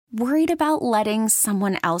Worried about letting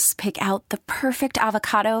someone else pick out the perfect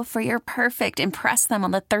avocado for your perfect impress them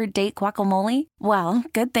on the third date guacamole? Well,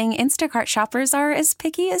 good thing Instacart shoppers are as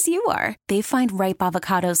picky as you are. They find ripe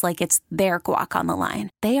avocados like it's their guac on the line.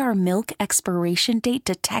 They are milk expiration date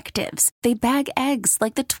detectives. They bag eggs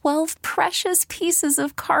like the 12 precious pieces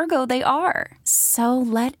of cargo they are. So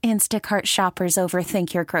let Instacart shoppers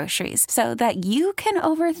overthink your groceries so that you can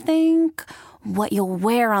overthink what you'll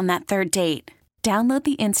wear on that third date. Download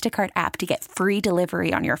the Instacart app to get free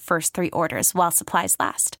delivery on your first 3 orders while supplies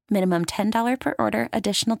last. Minimum $10 per order.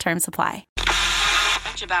 Additional terms apply.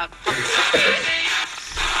 Much about. You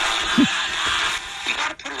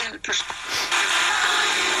gotta put it in perspective.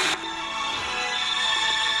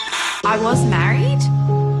 I was married.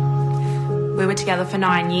 We were together for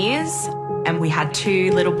 9 years and we had 2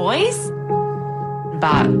 little boys.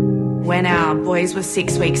 But when our boys were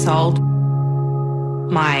 6 weeks old,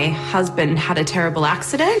 my husband had a terrible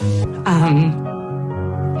accident.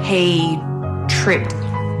 He tripped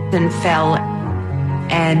and fell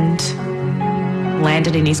and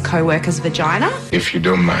landed in his co-worker's vagina. If you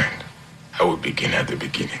don't mind, I will begin at the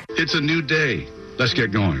beginning. It's a new day. Let's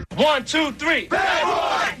get going. 1, 2, 3.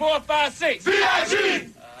 Bad boy. 4, 5, 6.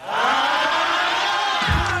 VIG.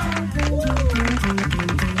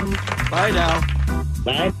 Bye now.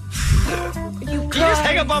 Bye. Did you just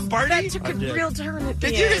hang up on Barney? That took a real turn at the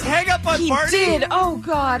end. Did you just hang up on Barney? He did. Oh,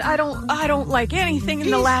 God. I don't like anything in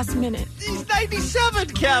the last minute. He's 97,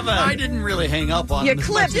 Kevin. I didn't really hang up on You him.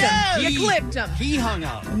 clipped him. Yes. You clipped him. He hung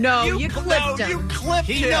up. No, you clipped him. You clipped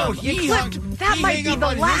him. No, You he clipped. hung. That he might hung be up the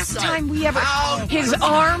on his last side. time we ever... Ow. His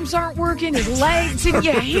arms aren't working, his legs. Didn't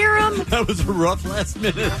you hear him? That was a rough last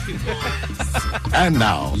minute. And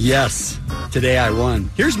now, Yes, today I won.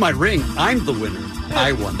 Here's my ring. I'm the winner.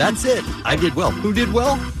 I won. That's it. I did well. Who did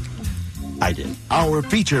well? I did. our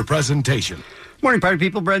feature presentation. Morning, party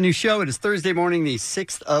people. Brand new show. It is Thursday morning, the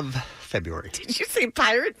 6th of February. Did you say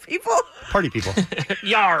pirate people? Party people.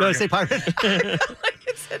 Yarr. Did I say pirate? Like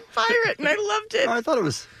it said pirate, and I loved it. Oh, I thought it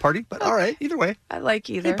was party, but all right. Either way. I like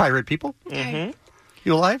either. Hey, pirate people. Okay.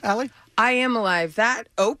 You alive, Allie? I am alive. That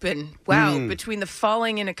open. Wow. Between the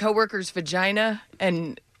falling in a coworker's vagina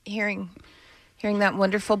and hearing that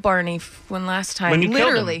wonderful Barney one last time. When you killed him.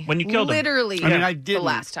 literally. When you killed him. Literally. I mean, I the didn't.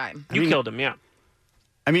 last time. You killed him, yeah.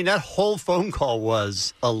 I mean, that whole phone call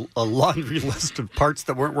was a laundry list of parts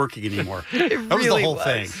that weren't working anymore. That was the really whole was.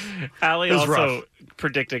 thing. Allie It was also rough.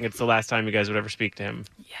 predicting it's the last time you guys would ever speak to him.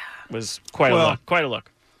 Yeah. Was quite Well- a look. Quite a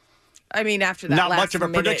look. I mean, after that Not last much of a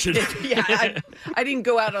minute, prediction. Yeah, I didn't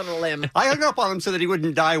go out on a limb. I hung up on him so that he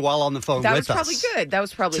wouldn't die while on the phone That with was probably us. good. That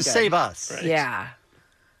was probably To good. save us. Right. Yeah.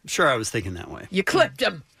 I'm sure I was thinking that way. You clipped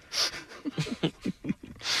him.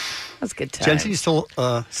 That was a good time. Jensen, you still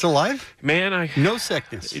alive? Man, No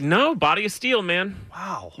sickness. No, body of steel, man.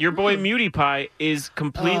 Wow. Your boy Mutie Pie is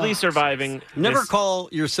completely surviving. Never this- call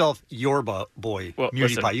yourself your boy, Well, Mutie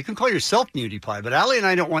listen. Pie. You can call yourself Mutie Pie, but Allie and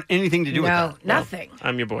I don't want anything to do with No, that. nothing.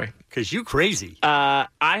 I'm your boy. Because you crazy. I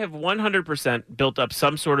have 100% built up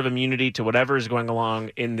some sort of immunity to whatever is going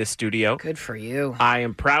along in this studio. Good for you. I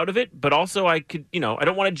am proud of it, but also I could, I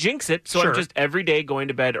don't want to jinx it. So Sure. I'm just every day going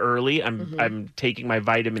to bed early. I'm taking my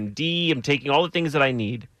vitamin D. I'm taking all the things that I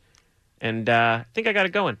need. And I think I got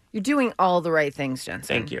it going. You're doing all the right things,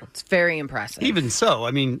 Jensen. Thank you. It's very impressive. Even so,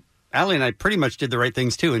 I mean, Allie and I pretty much did the right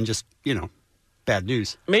things too, and just, bad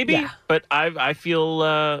news. Maybe, Yeah. but I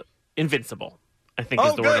feel invincible, I think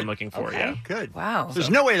is Oh, the word good. I'm looking for, Okay. yeah. Good. Wow. There's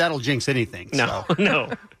no way that'll jinx anything. No, So. no,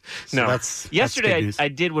 no. that's good Yesterday, news. I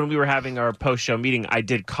did, when we were having our post-show meeting, I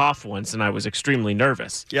did cough once, and I was extremely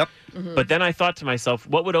nervous. Yep. But then I thought to myself,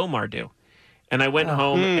 what would Omar do? And I went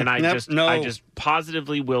home and I Yep, I just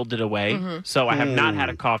positively willed it away. So I have not had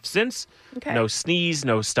a cough since. Okay. No sneeze,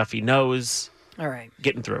 no stuffy nose. All right.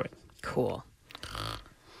 Getting through it. Cool.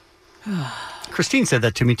 Christine said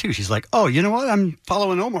that to me too. She's like, "Oh, you know what? I'm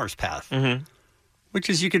following Omar's path, which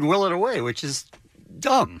is you can will it away, which is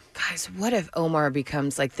dumb." Guys, what if Omar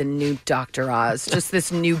becomes like the new Dr. Oz? Just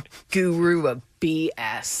this new guru of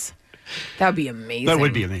BS. That would be amazing. That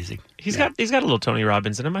would be amazing. He's got a little Tony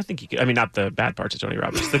Robbins in him. I think he could. I mean, not the bad parts of Tony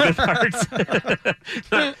Robbins, the good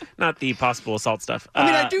parts, not the possible assault stuff. I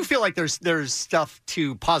mean, I do feel like there's stuff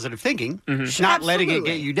to positive thinking, not letting it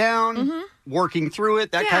get you down, working through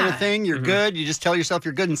it, that kind of Yeah. thing. You're good. You just tell yourself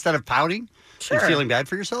you're good instead of pouting Sure. and feeling bad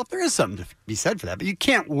for yourself. There is something to be said for that, but you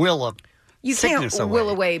can't will a You sickness can't will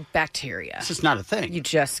away bacteria. It's just not a thing. You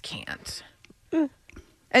just can't.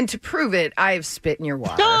 And to prove it, I've spit in your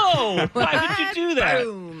water. No! Why would you do that?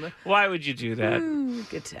 Boom. Why would you do that? Ooh,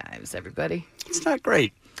 good times, everybody. It's not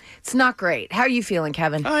great. It's not great. How are you feeling,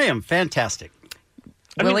 Kevin? I am fantastic.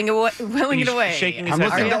 Willing it away. Shaking his I'm head.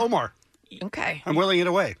 listening no. to Omar. Okay. I'm willing it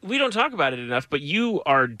away. We don't talk about it enough, but you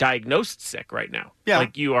are diagnosed sick right now. Yeah.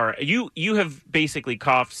 Like you are. You have basically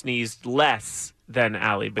coughed, sneezed less than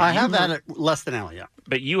Allie. But I have that at less than Allie, yeah.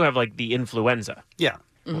 But you have like the influenza. Yeah.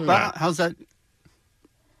 Well, how's that?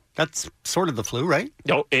 That's sort of the flu, right?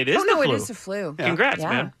 No, it is Oh, no, the flu. it is the flu. Congrats, Yeah.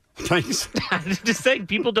 man. Thanks. Just saying,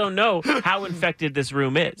 people don't know how infected this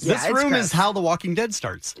room is. Yeah, This it's room gross. is how The Walking Dead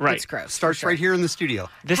starts. Right. It's gross. Starts for sure. right here in the studio.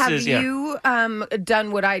 This Have is you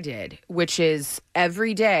done what I did, which is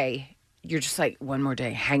every day you're just like, one more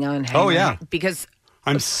day, hang on, hang Oh, on. yeah. Because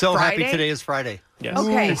I'm so happy Friday? today is Friday. Yes.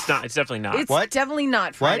 Okay. It's not. It's definitely not. it's What? definitely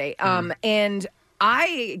not Friday. And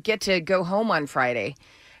I get to go home on Friday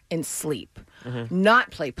and sleep,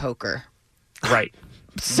 not play poker. Right.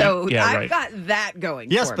 So Yeah, I've right. got that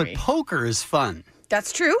going Yes, for but me. poker is fun.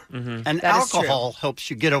 That's true. And That is alcohol helps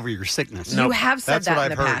you get over your sickness. You have said That's that what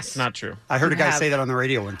in I've the heard. past. Not true. I heard a You guy have. say that on the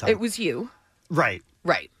radio one time. It was you. Right.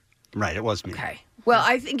 Right. Right. It was me. Okay. Well,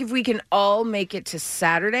 I think if we can all make it to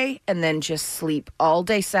Saturday and then just sleep all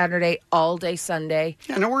day Saturday, all day Sunday,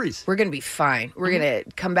 Yeah, no worries. we're going to be fine. We're going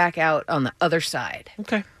to come back out on the other side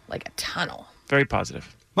Okay. like a tunnel. Very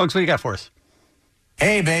positive. Mugs, what do you got for us?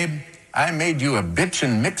 Hey, babe, I made you a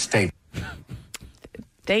bitchin' mixtape.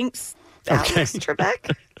 Thanks, Okay. Alex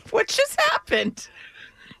Trebek. What just happened?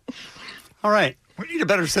 All right. We need a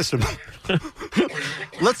better system.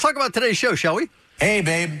 Let's talk about today's show, shall we? Hey,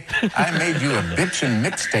 babe, I made you a bitchin'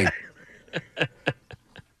 mixtape.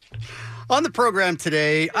 On the program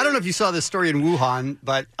today, I don't know if you saw this story in Wuhan,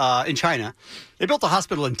 but in China, they built a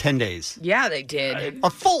hospital in 10 days. Yeah, they did. A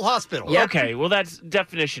full hospital. Yeah. Okay. Well, that's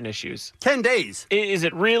definition issues. 10 days. Is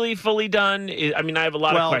it really fully done? I mean, I have a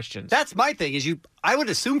lot of questions. That's my thing is I would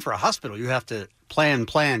assume for a hospital you have to plan,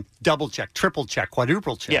 double check, triple check,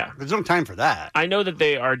 quadruple check. Yeah. There's no time for that. I know that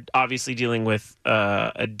they are obviously dealing with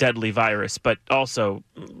a deadly virus, but also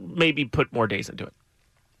maybe put more days into it.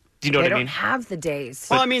 Do you know They what I don't mean? have the days.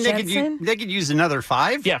 Well, I mean, Jensen? they could use another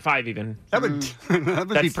 5. Yeah, 5 even. That would that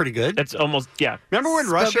would be pretty good. That's almost, yeah. Remember when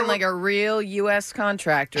Russia? Spoken like a real U.S.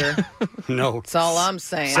 contractor. No. That's all I'm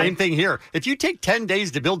saying. Same thing here. If you take 10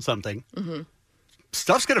 days to build something,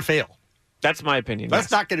 stuff's going to fail. That's my opinion. That's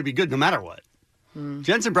yes. not going to be good no matter what.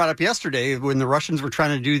 Jensen brought up yesterday when the Russians were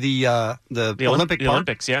trying to do the Olympic the part.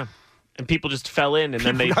 Olympics, yeah. And people just fell in, and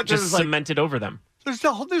then they People got just just like- cemented over them. There's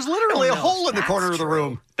literally a hole in the corner of the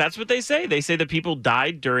room. That's what they say. They say that people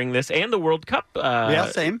died during this and the World Cup.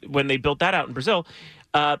 Same. When they built that out in Brazil,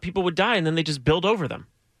 people would die, and then they just build over them.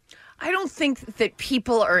 I don't think that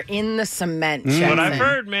people are in the cement, That's Jensen. what I've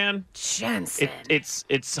heard, man. Jensen.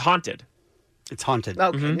 It's haunted. It's haunted.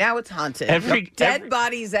 Okay, now it's haunted. Every- Dead every-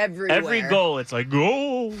 bodies everywhere. Every goal, it's like,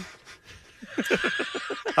 goal.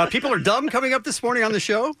 People are dumb coming up this morning on the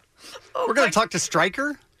show. We're going to talk to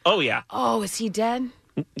Stryker. Oh, yeah. Oh, is he dead?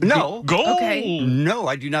 No. Goal. Okay. No,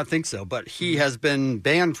 I do not think so. But he has been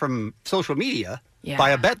banned from social media Yeah. by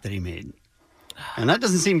a bet that he made. And that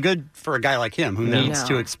doesn't seem good for a guy like him who needs No.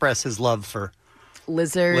 to express his love for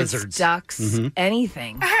Lizards, ducks,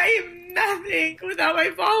 anything. I am nothing without my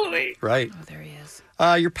following. right. Oh, there he is.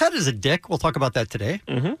 Your pet is a dick. We'll talk about that today.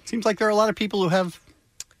 Seems like there are a lot of people who have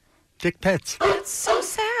dick pets. That's so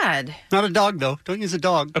sad. Not a dog, though. Don't use a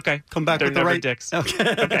dog. Okay. Come back They're with the never right dicks. Okay.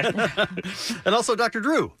 And also Dr.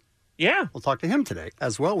 Drew. Yeah. We'll talk to him today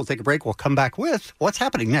as well. We'll take a break. We'll come back with what's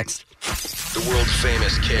happening next. The world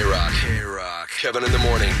famous K-Rock. K-Rock. Kevin in the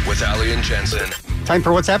Morning with Ali and Jensen. Time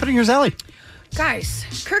for what's happening. Here's Allie. Guys,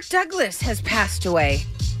 Kirk Douglas has passed away.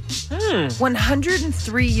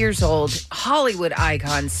 103 years old, Hollywood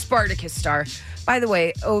icon, Spartacus star. By the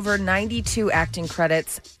way, over 92 acting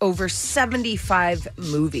credits, over 75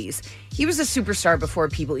 movies. He was a superstar before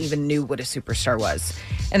people even knew what a superstar was.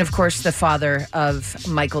 And of course, the father of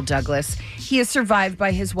Michael Douglas. He is survived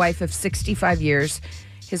by his wife of 65 years,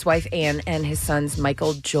 his wife Anne, and his sons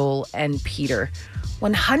Michael, Joel, and Peter.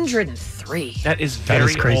 103. That is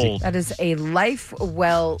very crazy. old. That is a life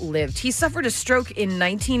well lived. He suffered a stroke in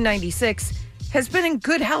 1996, has been in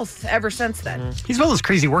good health ever since then. He's one of those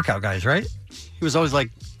crazy workout guys, right? He was always like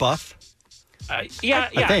buff. Yeah,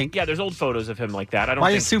 I think. Yeah, there's old photos of him like that. I don't. Well,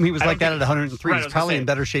 I think, assume he was I don't like that think- at 103. Right, I He's was probably gonna in say,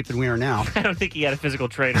 better shape than we are now. I don't think he had a physical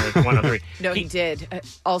trainer at 103. No, he did.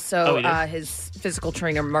 Also, Oh, he did? his physical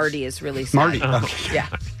trainer, Marty, is really sad. Marty. Oh. Okay. Yeah.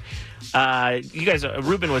 You guys,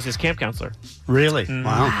 Ruben was his camp counselor. Really? Mm-hmm.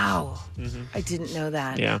 Wow. Wow. I didn't know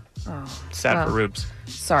that. Yeah. Oh, Sad for well, Rubes.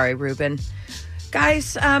 Sorry, Ruben.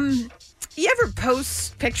 Guys, You ever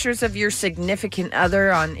post pictures of your significant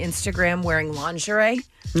other on Instagram wearing lingerie?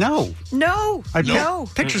 No. No. I No.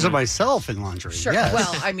 pictures of myself in lingerie. Sure. Yes.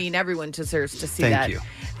 Well, I mean, everyone deserves to see Thank that. you.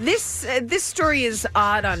 This story is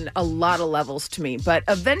odd on a lot of levels to me, but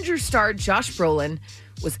Avengers star Josh Brolin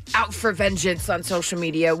was out for vengeance on social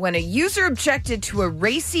media when a user objected to a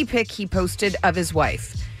racy pic he posted of his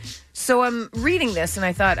wife. So I'm reading this and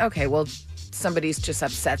I thought, okay, well, somebody's just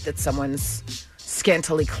upset that someone's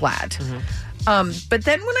scantily clad. But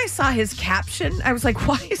then when I saw his caption, I was like,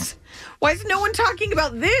 why is no one talking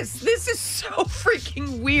about this? This is so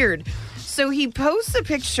freaking weird. So he posts a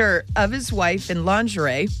picture of his wife in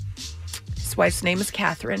lingerie. His wife's name is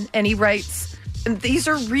Catherine. And he writes, and these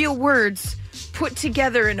are real words put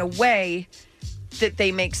together in a way that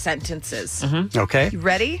they make sentences. Okay. You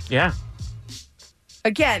ready? Yeah.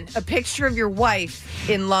 Again, a picture of your wife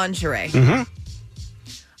in lingerie.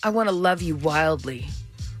 I want to love you wildly.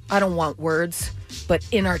 I don't want words, but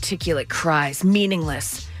inarticulate cries,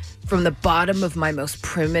 meaningless, from the bottom of my most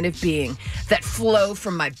primitive being, that flow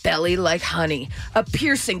from my belly like honey, a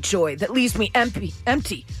piercing joy that leaves me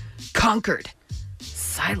empty, conquered,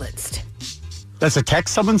 silenced. That's a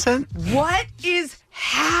text someone sent? What is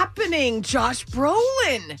happening, Josh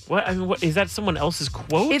Brolin? What? I mean, what is that? Someone else's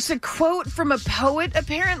quote? It's a quote from a poet,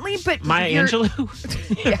 apparently, but Maya Angelou.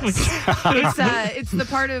 Yes, it's the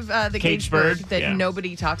part of the Caged Bird that Yeah.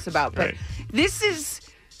 nobody talks about. But Right. this is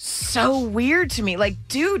so weird to me. Like,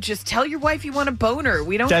 dude, just tell your wife you want a boner.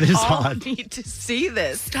 We don't That is all odd. need to see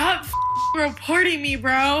this. Stop reporting me,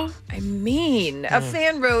 bro. I mean, a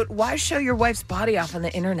fan wrote, "Why show your wife's body off on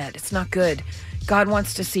the internet? It's not good. God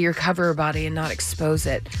wants to see your cover body and not expose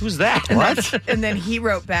it." Who's that? And then he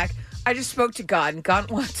wrote back, "I just spoke to God, and God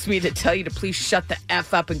wants me to tell you to please shut the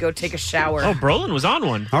F up and go take a shower." Oh, Brolin was on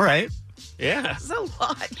one. All right. Yeah. That's a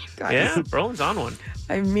lot, you guys. Yeah, Brolin's on one.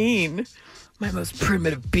 I mean, my most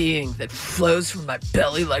primitive being that flows from my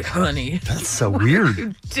belly like honey. That's so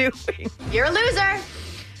weird. Doing, You're a loser.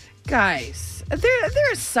 guys.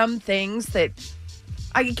 There are some things that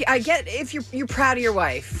I get. If you're proud of your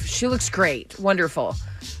wife, she looks great, wonderful.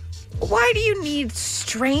 Why do you need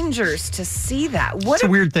strangers to see that? It's a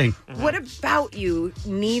weird thing. What about you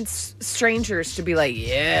needs strangers to be like,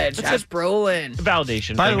 yeah, Josh Brolin?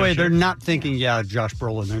 Validation. By the thing, way, I'm they're sure. not thinking, yeah, Josh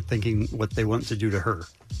Brolin. They're thinking what they want to do to her.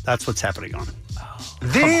 That's what's happening on it.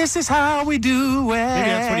 This is how we do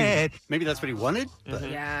it. Maybe that's what he wanted. But,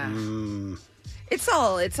 Yeah. It's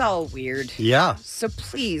all weird. yeah. So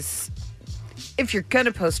please, if you're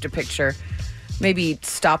gonna post a picture, maybe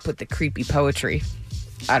stop with the creepy poetry.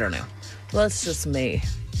 I don't know. Well, it's just me.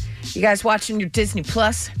 You guys watching your Disney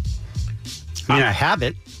Plus? I mean, I have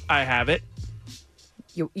it. I have it.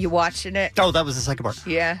 You watching it? Oh, that was the second part.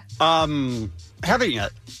 Yeah. Haven't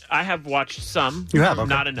yet. I have watched some. You have, okay.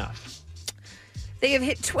 Not enough. They have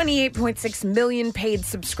hit 28.6 million paid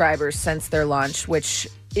subscribers since their launch, which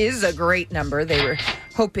is a great number. They were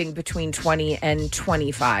hoping between 20 and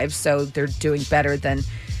 25, so they're doing better than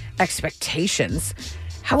expectations.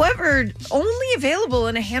 However, only available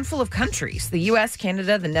in a handful of countries: the U.S.,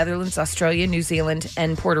 Canada, the Netherlands, Australia, New Zealand,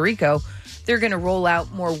 and Puerto Rico. They're going to roll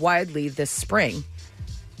out more widely this spring.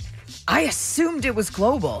 I assumed it was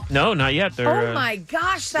global. No, not yet. They're, Oh my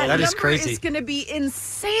gosh, that that is number crazy. is going to be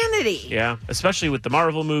insanity. Yeah, especially with the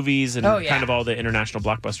Marvel movies and Oh, yeah. kind of all the international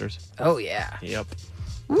blockbusters. Oh, yeah. Yep.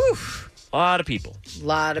 Woof. A lot of people. A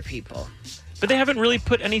lot of people. But they haven't really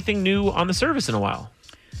put anything new on the service in a while.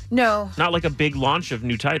 No. Not like a big launch of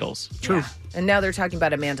new titles. Yeah. And now they're talking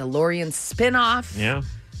about a Mandalorian spinoff. Yeah.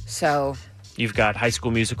 So, You've got High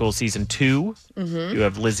School Musical Season 2. Mhm. You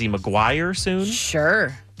have Lizzie McGuire soon.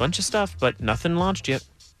 Sure. Bunch of stuff, but nothing launched yet.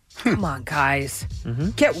 Come on, guys. Mm-hmm.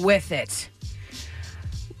 Get with it.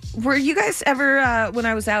 Were you guys ever, when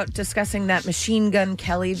I was out discussing that Machine Gun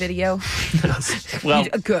Kelly video? Well,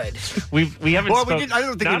 Good. we haven't Well, we spoke- did- I don't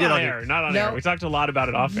think we not did on on air. here. Not on No. air. We talked a lot about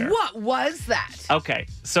it off air. What was that? Okay,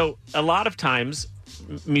 so a lot of times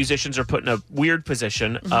musicians are put in a weird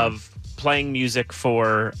position Mm-hmm. of playing music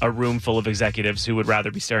for a room full of executives who would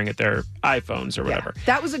rather be staring at their iPhones or whatever.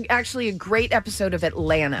 That was actually a great episode of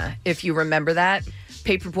Atlanta, if you remember that.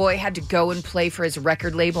 Paperboy had to go and play for his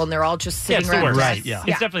record label, and they're all just Yeah, sitting it's the around. worst. Right, yeah.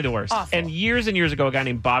 It's definitely the worst. Awful. And years ago, a guy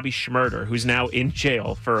named Bobby Schmurder, who's now in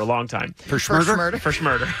jail for a long time. For Schmurder? For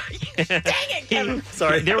Schmurder. Dang it, Kevin.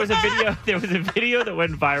 Sorry. There was a video that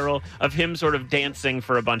went viral of him sort of dancing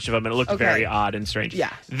for a bunch of them, and it looked Okay. very odd and strange. Yeah.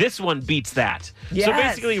 This one beats that. So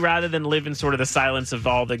Yes. basically, rather than live in sort of the silence of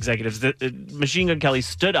all the executives, the Machine Gun Kelly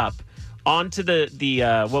stood up onto the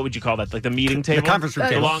what would you call that? Like the meeting table? conference room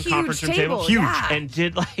The table. long Huge conference room table. table, yeah. And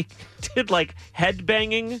did like head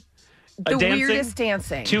banging The weirdest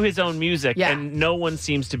dancing. to his own music, Yeah. and no one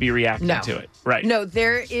seems to be reacting to it. Right. No,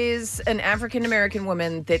 there is an African American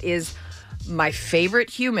woman that is my favorite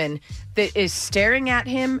human that is staring at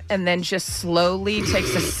him and then just slowly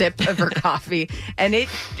takes a sip of her coffee. And it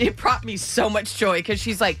brought me so much joy because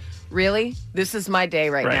she's like, really? This is my day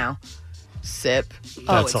right now. Sip. That's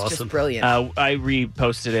it's awesome. just brilliant. I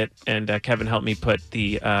reposted it, and Kevin helped me put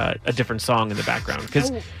a different song in the background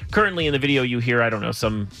because currently in the video you hear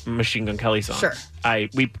some Machine Gun Kelly song. Sure. I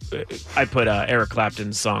put Eric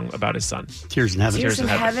Clapton's song about his son. Tears in Heaven. Tears in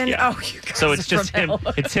Heaven? Yeah. Oh, you guys so it's are just from him.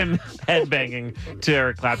 hell. It's him headbanging to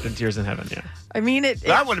Eric Clapton. Tears in Heaven. Yeah. I mean,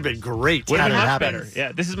 that would have been great. Would have had been it much happen. better.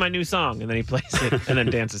 Yeah. This is my new song, and then he plays it and then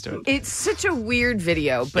dances to it. It's such a weird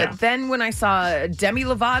video, but then when I saw Demi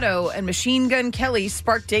Lovato and Machine Gun Kelly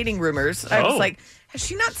spark dating rumors, I was like, has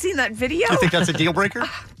she not seen that video? Do you think that's a deal breaker?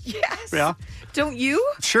 Yes. Yeah. Don't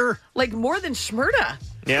you? Sure. Like more than Schmurda.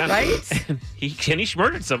 Yeah. Right? he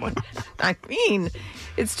murdered someone. I mean,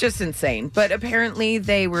 it's just insane. But apparently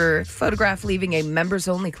they were photographed leaving a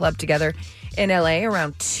members-only club together in L.A.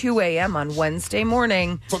 around 2 a.m. on Wednesday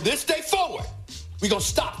morning. From this day forward, we're going to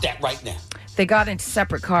stop that right now. They got into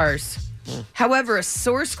separate cars. However, a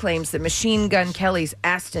source claims that Machine Gun Kelly's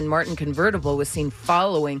Aston Martin convertible was seen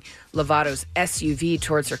following Lovato's SUV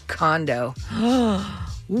towards her condo.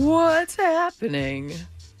 What's happening?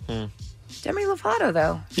 Demi Lovato,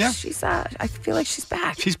 though. Yeah. She's, I feel like she's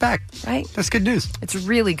back. She's back. Right? That's good news. It's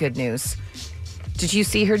really good news. Did you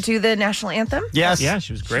see her do the national anthem? Yes. Yeah,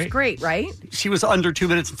 she was great. She's great, right? She was under 2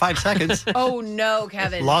 minutes and 5 seconds. Oh, no,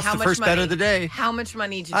 Kevin. Lost How the much first money? bet of the day. How much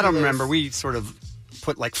money did you I don't lose? remember. We sort of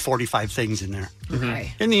put like 45 things in there.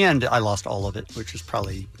 Okay. In the end, I lost all of it, which is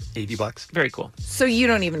probably $80. Very cool. So you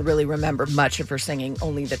don't even really remember much of her singing,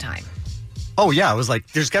 only the time. Oh, yeah. I was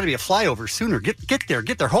like, there's got to be a flyover sooner. Get there.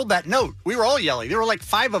 Hold that note. We were all yelling. There were like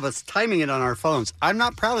 5 of us timing it on our phones. I'm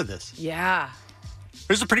not proud of this. Yeah. It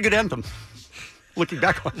was a pretty good anthem. Looking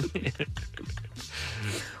back on it.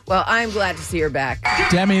 Well, I'm glad to see her back.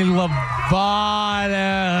 Demi Lovato.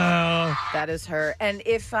 That is her. And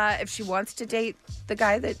if she wants to date the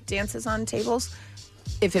guy that dances on tables,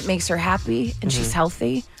 if it makes her happy and she's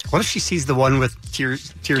healthy, What if she sees the one with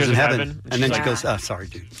tears in heaven, and then she's she like, goes, oh, sorry,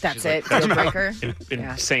 dude. that's it. Deal breaker.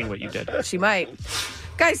 In saying what you did. She might.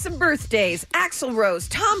 Guys, some birthdays. Axl Rose,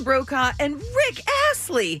 Tom Brokaw, and Rick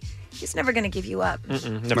Astley. He's never going to give you up.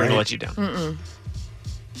 Never going to let you down. Mm-mm.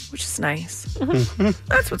 Which is nice.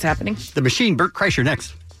 That's what's happening. The Machine, Bert Kreischer,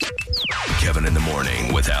 next. Kevin in the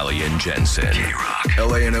Morning with Ali and Jensen. K-Rock.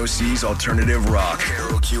 LANOC's Alternative Rock.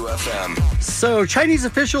 KROQ-FM. So, Chinese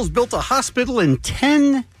officials built a hospital in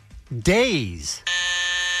 10 days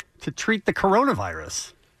to treat the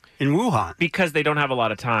coronavirus in Wuhan. Because they don't have a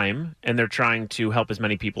lot of time, and they're trying to help as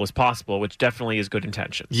many people as possible, which definitely is good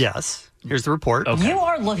intention. Yes. Here's the report. You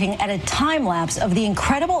are looking at a time lapse of the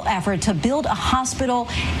incredible effort to build a hospital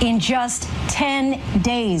in just 10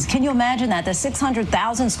 days. Can you imagine that? The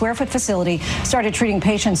 600,000 square foot facility started treating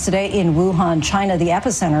patients today in Wuhan, China, the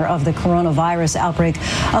epicenter of the coronavirus outbreak.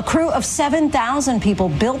 A crew of 7,000 people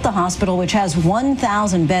built the hospital, which has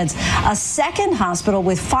 1,000 beds. A second hospital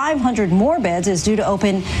with 500 more beds is due to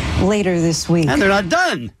open later this week. And they're not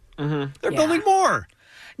done. They're building more.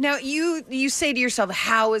 Now, you say to yourself,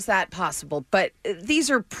 how is that possible? But these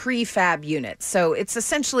are prefab units. So it's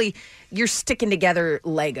essentially you're sticking together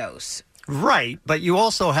Legos. Right. But you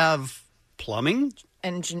also have plumbing.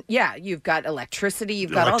 And yeah, you've got electricity.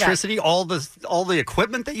 You've got electricity, all the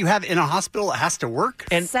equipment that you have in a hospital that has to work.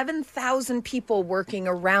 And 7,000 people working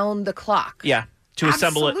around the clock. Yeah. To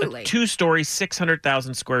assemble a Absolutely. 2-story,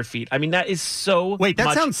 600,000 square feet. I mean, that is so Wait, that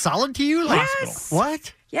much sounds solid to you? Yes.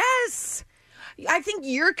 What? Yes. I think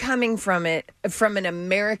you're coming from it from an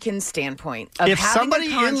American standpoint. Of If having somebody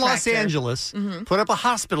a in Los contractor Angeles put up a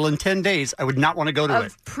hospital in 10 days, I would not want to go to it.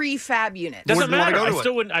 of prefab units. Doesn't Wouldn't wanna matter.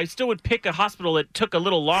 go to I still would pick a hospital that took a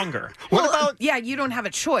little longer. What about Yeah, you don't have a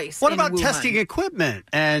choice. what in about Wuhan. testing equipment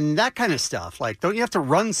and that kind of stuff? Like, don't you have to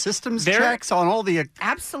run systems checks on all the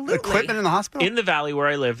Absolutely. equipment in the hospital? In the valley where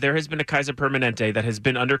I live, there has been a Kaiser Permanente that has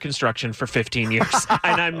been under construction for 15 years.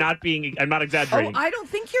 And I'm not exaggerating. Oh, I don't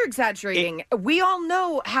think you're exaggerating. We all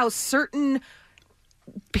know how certain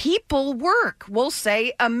people work. We'll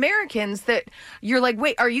say Americans that you're like,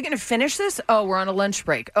 wait, are you going to finish this? Oh, we're on a lunch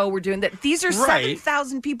break. Oh, we're doing that. These are Right.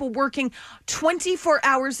 7,000 people working 24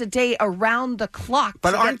 hours a day around the clock.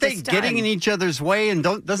 But to aren't get they this getting done. in each other's way? And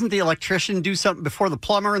doesn't the electrician do something before the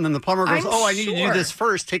plumber? And then the plumber goes, I'm I need to do sure. this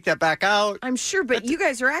first. Take that back out. I'm sure, but you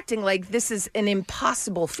guys are acting like this is an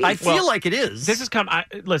impossible feat. I feel like it is. This is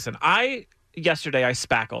listen, yesterday I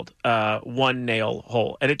spackled one nail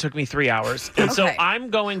hole, and it took me 3 hours. And so Okay. I'm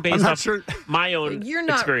going based off my own You're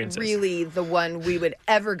not experiences. really the one we would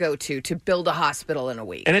ever go to build a hospital in a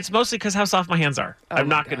week. And it's mostly because how soft my hands are. I'm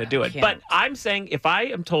not going to do it. can't. But I'm saying if I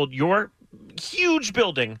am told your huge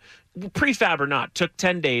building, prefab or not, took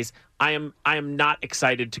 10 days, I am not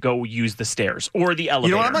excited to go use the stairs or the elevator.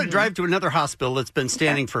 You know what? I'm going to drive to another hospital that's been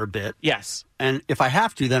standing for a bit. Yes. And if I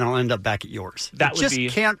have to, then I'll end up back at yours. That It would just be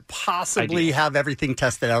can't possibly ideal. have everything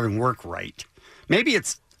tested out and work right. Maybe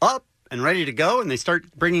it's up and ready to go, and they start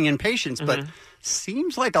bringing in patients, but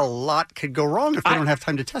seems like a lot could go wrong if they don't have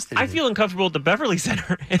time to test it. I feel uncomfortable at the Beverly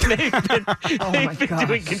Center, and they've been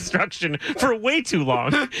doing construction for way too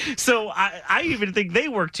long. So I even think they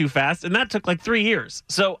work too fast, and that took like 3 years.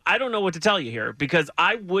 So I don't know what to tell you here, because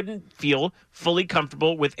I wouldn't feel fully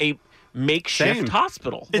comfortable with a makeshift Same.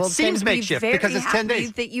 hospital. It Well, seems then be makeshift very because it's 10 happy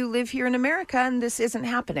days. that you live here in America and this isn't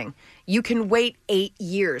happening. You can wait 8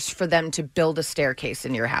 years for them to build a staircase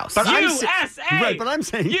in your house. But I'm USA! right, but I'm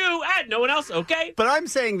saying no one else, okay? But I'm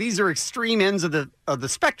saying these are extreme ends of the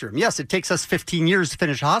spectrum. Yes, it takes us 15 years to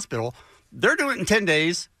finish a hospital. They're doing it in 10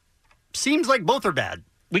 days. Seems like both are bad.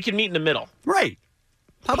 We can meet in the middle. Right.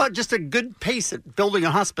 How about just a good pace at building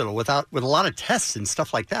a hospital with a lot of tests and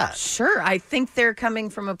stuff like that? Sure, I think they're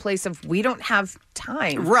coming from a place of we don't have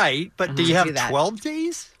time. Right, but do you to have do that. 12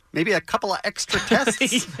 days? Maybe a couple of extra tests?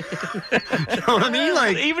 You know what I mean?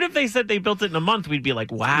 Like, even if they said they built it in a month, we'd be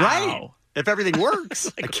like, wow. right. If everything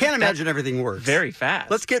works. I can't imagine everything works. Very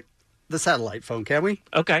fast. Let's get the satellite phone, can we?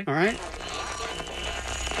 Okay. All right.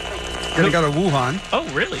 Gonna go to Wuhan. Oh,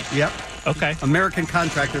 really? Yep. Okay. American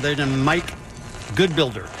contractor. They're named Mike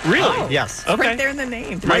Goodbuilder. Really? Oh, Yes. Okay. Right there in the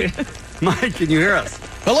name. Mike, can you hear us?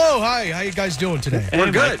 Hello, hi. How you guys doing today? Hey, We're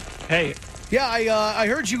Mike. good. Hey. Yeah, I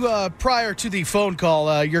heard you prior to the phone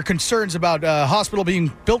call. Your concerns about hospital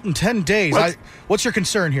being built in 10 days. What's your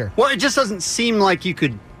concern here? Well, it just doesn't seem like you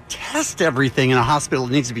could test everything in a hospital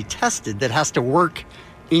that needs to be tested that has to work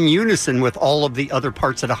in unison with all of the other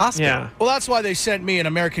parts of the hospital. Yeah. Well, that's why they sent me an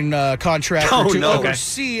American contractor Oh, to no.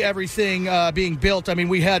 oversee everything being built. I mean,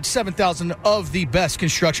 we had 7,000 of the best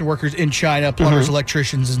construction workers in China, plumbers,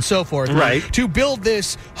 electricians, and so forth, Right. to build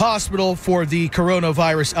this hospital for the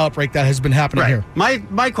coronavirus outbreak that has been happening here.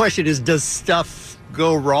 My question is, does stuff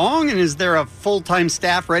go wrong, and is there a full-time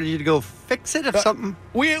staff ready to go fix it if something?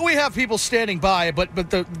 We have people standing by, but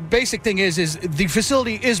the basic thing is the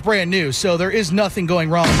facility is brand new, so there is nothing going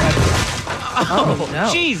wrong. Oh, no.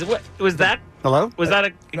 Jeez, what was that? Hello? Was that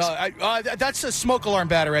a? That's a smoke alarm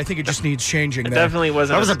battery. I think it just needs changing. It there. definitely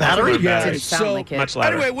wasn't. That was a battery? Yeah, Didn't sound so like it. Much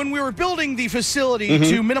louder. anyway, when we were building the facility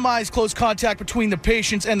to minimize close contact between the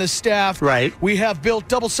patients and the staff, Right. we have built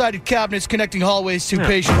double-sided cabinets connecting hallways to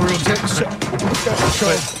patient rooms.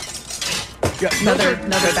 Another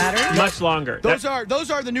battery? Much longer. Those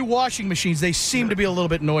are the new washing machines. They seem to be a little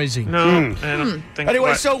bit noisy. No, I don't think. Anyway,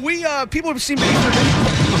 what? so we people seem to be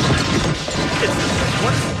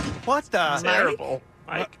What the? terrible.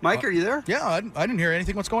 Mike, are you there? Yeah, I didn't hear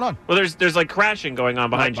anything. What's going on? Well, there's like crashing going on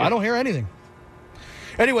behind you. I don't hear anything.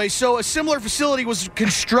 Anyway, so a similar facility was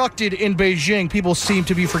constructed in Beijing. People seem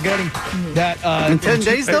to be forgetting that. In 10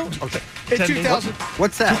 days, though? Okay. In 10 days. 2000.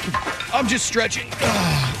 What's that? I'm just stretching.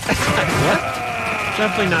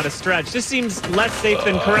 Definitely not a stretch. This seems less safe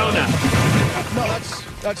than Corona. No,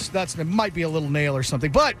 that's it might be a little nail or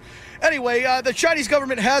something. But anyway, the Chinese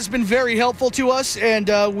government has been very helpful to us, and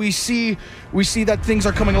we see that things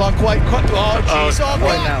are coming along quite. Oh, jeez! Oh,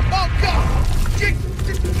 God! Oh, God! Gee,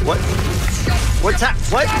 What? What's that?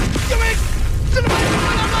 What?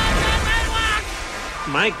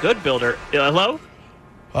 My good builder. Hello?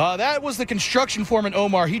 That was the construction foreman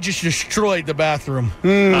Omar. He just destroyed the bathroom.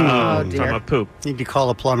 Oh, dear. from a poop. Need to call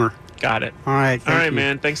a plumber. Got it. All right. All right, you.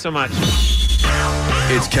 man. Thanks so much.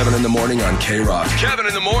 It's Kevin in the Morning on K-Rock. Kevin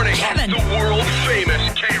in the Morning. The world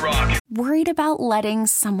famous K-Rock. Worried about letting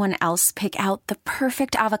someone else pick out the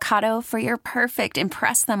perfect avocado for your perfect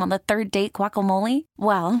impress them on the third date guacamole?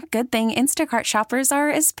 Well, good thing Instacart shoppers are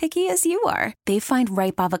as picky as you are. They find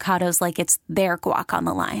ripe avocados like it's their guac on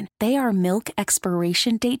the line. They are milk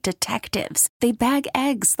expiration date detectives. They bag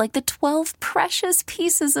eggs like the 12 precious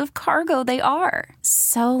pieces of cargo they are.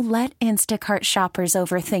 So let Instacart shoppers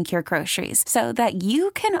overthink your groceries so that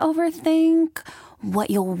you can overthink what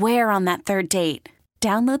you'll wear on that third date.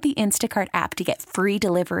 Download the Instacart app to get free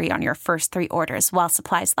delivery on your first 3 orders while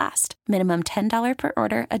supplies last. Minimum $10 per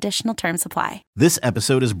order. Additional terms apply. This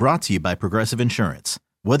episode is brought to you by Progressive Insurance.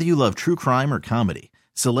 Whether you love true crime or comedy,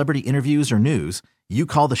 celebrity interviews or news, you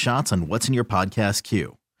call the shots on what's in your podcast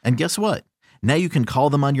queue. And guess what? Now you can call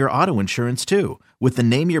them on your auto insurance too with the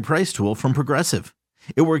Name Your Price tool from Progressive.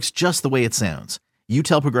 It works just the way it sounds. You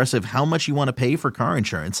tell Progressive how much you want to pay for car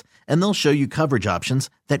insurance, and they'll show you coverage options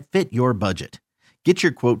that fit your budget. Get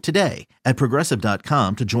your quote today at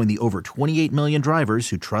Progressive.com to join the over 28 million drivers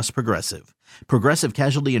who trust Progressive. Progressive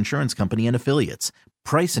Casualty Insurance Company and Affiliates.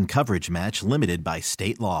 Price and coverage match limited by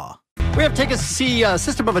state law. We have tickets to see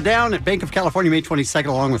System of a Down at Bank of California May 22nd,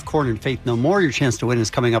 along with Korn and Faith No More. Your chance to win is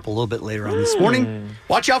coming up a little bit later on this morning.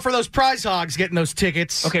 Watch out for those prize hogs getting those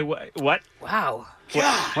tickets. Okay, what? Wow.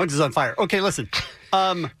 Hugs is on fire. Okay, listen.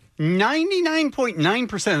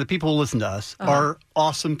 99.9% of the people who listen to us are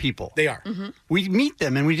awesome people. They are. We meet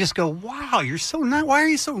them and we just go, wow, you're so nice. Why are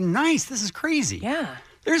you so nice? This is crazy. Yeah.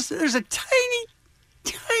 There's a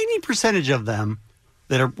tiny percentage of them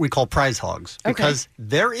that we call prize hogs because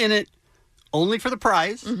they're in it only for the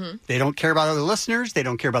prize. They don't care about other listeners. They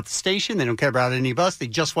don't care about the station. They don't care about any of us. They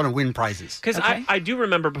just want to win prizes. Because I do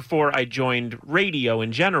remember before I joined radio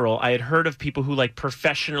in general, I had heard of people who like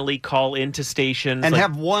professionally call into stations. And like,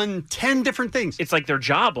 have won 10 different things. It's like their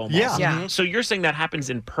job almost. Yeah. So you're saying that happens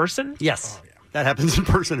in person? Yes. Oh, yeah. That happens in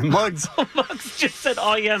person. And Muggs just said,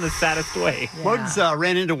 oh, yeah, in the saddest way. Yeah. Muggs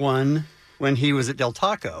ran into one when he was at Del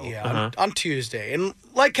Taco. Yeah, on Tuesday. And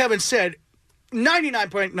like Kevin said,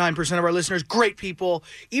 99.9% of our listeners, great people.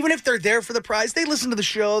 Even if they're there for the prize, they listen to the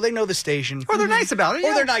show. They know the station. Or they're nice about it.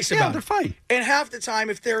 Or they're nice about it. They're fine. And half the time,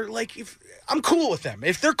 if they're like, I'm cool with them.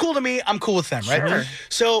 If they're cool to me, I'm cool with them, right? Sure.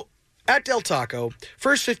 So at Del Taco,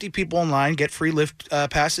 first 50 people online get free lift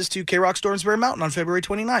passes to K-Rock Stormsbury Mountain on February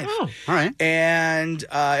 29th. Oh, all right. And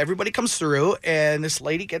everybody comes through, and this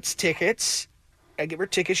lady gets tickets. I give her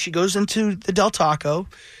tickets. She goes into the Del Taco.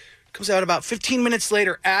 Comes out about 15 minutes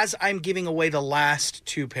later as I'm giving away the last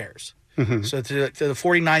two pairs. So to the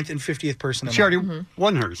 49th and 50th person. She already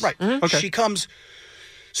won hers. Right. Okay. She comes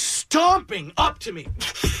stomping up to me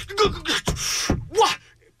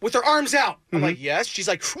with her arms out. I'm like, yes. She's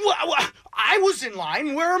like, I was in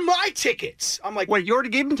line. Where are my tickets? I'm like, wait, you already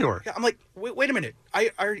gave them to her? I'm like, wait a minute.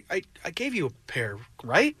 I gave you a pair,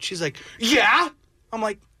 right? She's like, yeah. I'm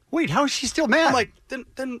like, wait, how is she still mad? I'm like, then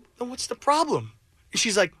what's the problem? And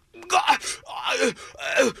she's like, and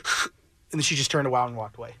then she just turned around and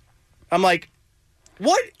walked away. I'm like,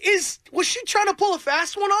 was she trying to pull a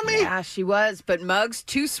fast one on me? Yeah, she was, but Muggs,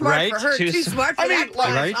 too smart for her, too smart for that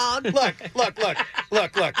prize hog.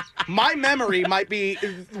 Look. My memory might be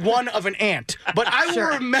one of an ant, but I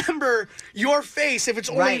will remember your face if it's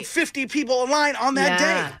only 50 people in line on that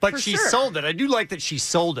day. But she sold it. I do like that she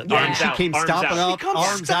sold it. Yeah. She came stomping up,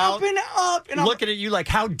 arms out, and looking at you like,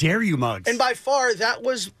 how dare you, Muggs? And by far, that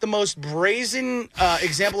was the most brazen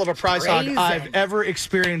example of a prize hog I've ever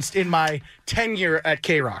experienced in my tenure at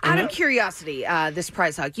K-Rock. Out of curiosity, this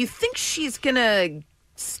prize hog, you think she's going to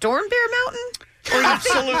storm Bear Mountain?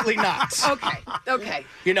 Absolutely not. Okay.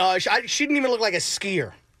 You know, she didn't even look like a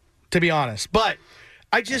skier, to be honest. But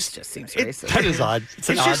I just seems racist. That is odd. It's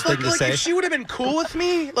an odd thing to say. If she would have been cool with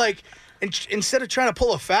me, like, instead of trying to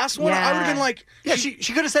pull a fast one, I would have been like... Yeah, she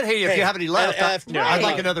could have said, hey, if you have any left, I'd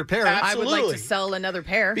like another pair. Absolutely. I would like to sell another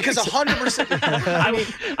pair. Because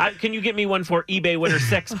 100%... can you get me one for eBay winner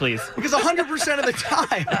 6, please? Because 100% of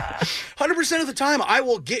the time, I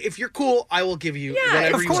will get... If you're cool, I will give you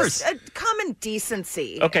whatever of course. Common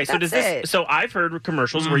decency. Okay, so So I've heard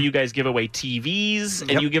commercials where you guys give away TVs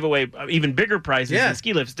and you give away even bigger prizes than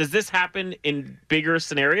ski lifts. Does this happen in bigger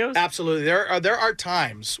scenarios? Absolutely. There are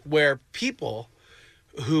times where people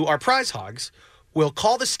who are prize hogs will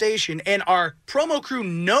call the station and our promo crew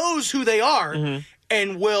knows who they are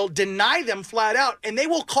and will deny them flat out, and they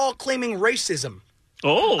will call claiming racism.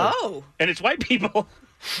 Oh. And it's white people.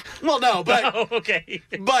 Well, no, but okay.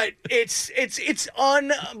 But it's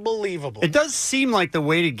unbelievable. It does seem like the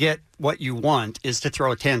way to get what you want is to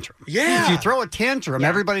throw a tantrum. Yeah. If you throw a tantrum,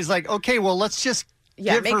 everybody's like, okay, well, let's just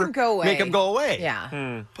make them go away. Make them go away.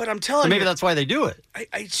 Yeah. But I'm telling you, maybe that's why they do it.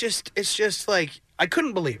 It's just like I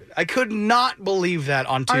couldn't believe it. I could not believe that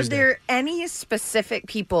on Tuesday. Are there any specific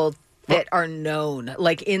people that are known,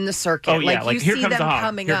 like in the circuit? Oh, yeah. Like you here see comes them the hog.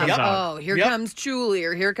 coming Here up. comes the hog. Here comes Julie,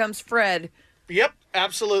 or here comes Fred. Yep,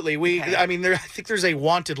 absolutely. I mean, I think there's a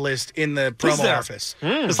wanted list in the promo office.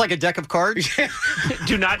 It's like a deck of cards.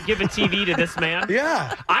 Do not give a TV to this man.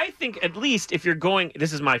 Yeah. I think at least if you're going,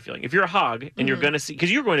 this is my feeling, if you're a hog and you're going to see, because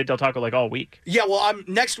you're going to Del Taco like all week. Yeah, well,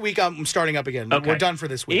 next week I'm starting up again. Okay. We're done for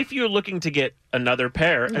this week. If you're looking to get another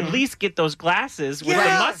pair, at least get those glasses with the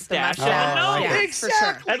mustache and the nose. Yeah,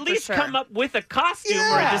 exactly. At least come up with a costume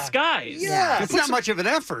or a disguise. Yeah. It's not much of an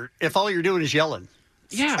effort if all you're doing is yelling.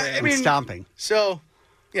 Yeah. I mean, stomping. So,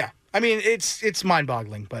 yeah. I mean, it's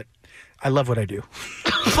mind-boggling, but I love what I do.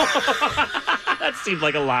 That seemed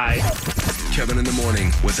like a lie. Kevin in the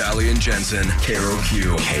Morning with Ali and Jensen.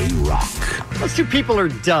 KROQ. K-Rock. Those two people are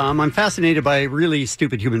dumb. I'm fascinated by really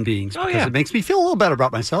stupid human beings because it makes me feel a little better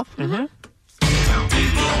about myself. Mm-hmm.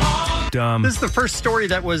 Dumb. This is the first story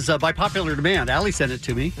that was by popular demand. Ali sent it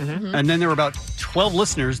to me. Mm-hmm. And then there were about 12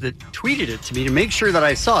 listeners that tweeted it to me to make sure that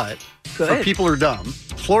I saw it. Good. For people are dumb.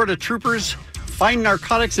 Florida troopers find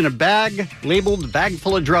narcotics in a bag labeled bag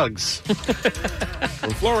full of drugs.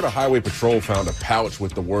 When Florida Highway Patrol found a pouch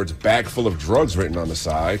with the words bag full of drugs written on the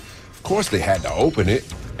side, of course they had to open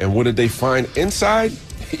it. And what did they find inside?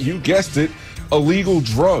 You guessed it, illegal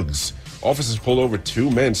drugs. Officers pulled over two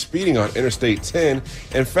men speeding on Interstate 10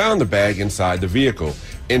 and found the bag inside the vehicle.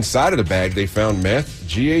 Inside of the bag, they found meth,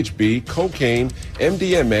 GHB, cocaine,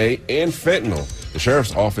 MDMA, and fentanyl. The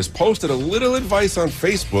sheriff's office posted a little advice on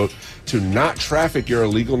Facebook to not traffic your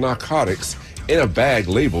illegal narcotics in a bag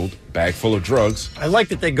labeled bag full of drugs. I like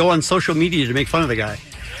that they go on social media to make fun of the guy.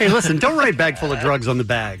 Hey, listen, don't write bag full of drugs on the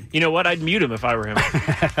bag. You know what? I'd mute him if I were him.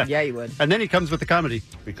 Yeah, you would. And then he comes with the comedy.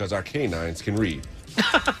 Because our canines can read.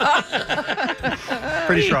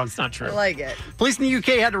 Pretty strong. It's not true. I like it. Police in the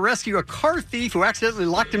UK had to rescue a car thief who accidentally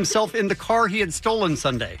locked himself in the car he had stolen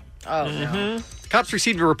Sunday. Oh, no. The cops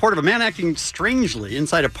received a report of a man acting strangely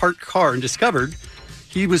inside a parked car and discovered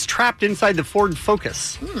he was trapped inside the Ford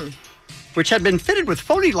Focus, which had been fitted with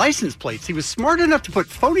phony license plates. He was smart enough to put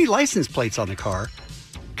phony license plates on the car,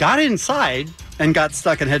 got inside, and got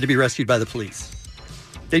stuck and had to be rescued by the police.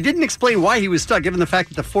 They didn't explain why he was stuck, given the fact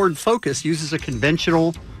that the Ford Focus uses a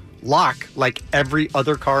conventional lock like every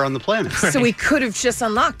other car on the planet. So he could have just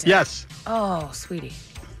unlocked it. Yes. Oh, sweetie.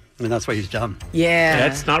 I mean, that's why he's dumb. Yeah.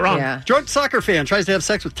 That's not wrong. Yeah. Drunk soccer fan tries to have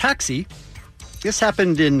sex with taxi. This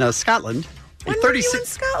happened in Scotland. When were you in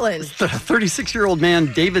Scotland? The 36-year-old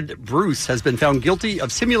man, David Bruce, has been found guilty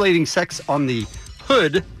of simulating sex on the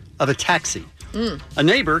hood of a taxi. A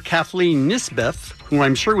neighbor, Kathleen Nisbeth, who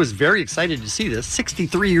I'm sure was very excited to see this,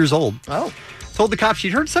 63 years old, told the cops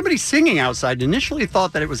she'd heard somebody singing outside and initially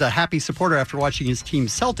thought that it was a happy supporter after watching his team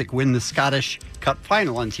Celtic win the Scottish Cup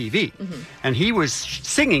final on TV. And he was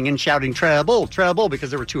singing and shouting, treble, treble,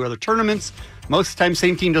 because there were two other tournaments. Most of the time,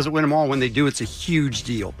 same team doesn't win them all. When they do, it's a huge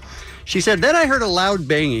deal. She said, then I heard a loud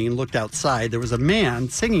banging and looked outside. There was a man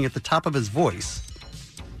singing at the top of his voice.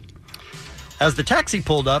 As the taxi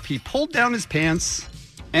pulled up, he pulled down his pants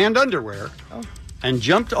and underwear and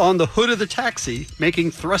jumped on the hood of the taxi,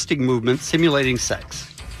 making thrusting movements, simulating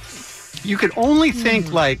sex. You could only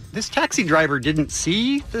think, like, this taxi driver didn't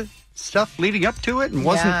see the stuff leading up to it and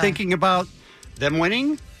wasn't thinking about them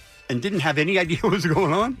winning and didn't have any idea what was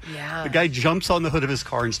going on. Yeah. The guy jumps on the hood of his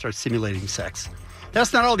car and starts simulating sex.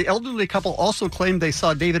 That's not all. The elderly couple also claimed they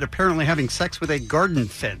saw David apparently having sex with a garden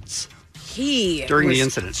fence. He during was the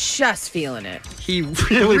incident. Just feeling it. He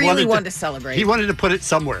really wanted to celebrate. He wanted to put it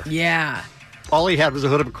somewhere. Yeah. All he had was a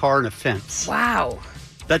hood of a car and a fence. Wow.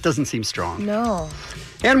 That doesn't seem strong. No.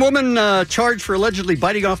 And woman charged for allegedly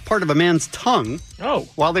biting off part of a man's tongue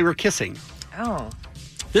while they were kissing. Oh.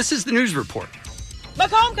 This is the news report.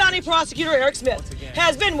 Macomb County Prosecutor Eric Smith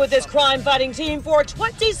has been with this crime-fighting team for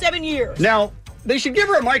 27 years. Now, they should give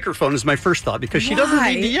her a microphone is my first thought because she doesn't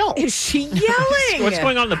need to yell. Is she yelling? What's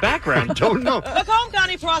going on in the background? I don't know. Macomb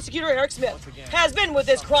County Prosecutor Eric Smith has been with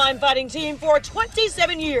this crime-fighting team for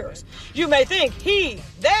 27 years. You may think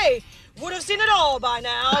they would have seen it all by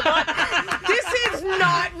now, but this is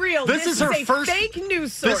not real. This is her a first fake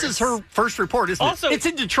news source. This is her first report, isn't Also, it? It's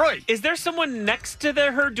in Detroit. Is there someone next to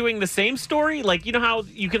her doing the same story? Like, you know how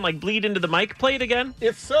you can, like, bleed into the mic? Play it again?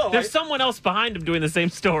 If so. There's someone else behind him doing the same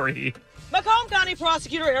story. Macomb County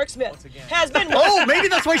Prosecutor Eric Smith has been with Oh, maybe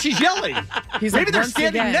that's why she's yelling. He's maybe like, they're once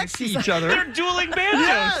standing again, next to each other. They're dueling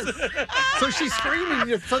banjos. Yes. So she's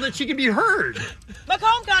screaming so that she can be heard.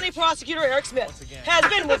 Macomb County Prosecutor Eric Smith has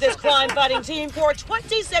been with this crime-fighting team for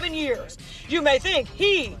 27 years. You may think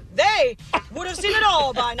they would have seen it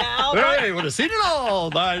all by now. They would have seen it all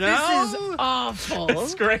by now. This is awful.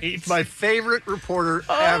 That's great. My favorite reporter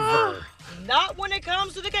ever. Not when it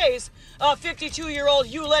comes to the case of 52-year-old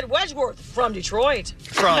Eulette Wedgeworth from Detroit.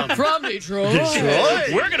 From Detroit.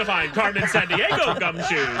 We're going to find Carmen Sandiego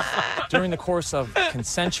gumshoes. During the course of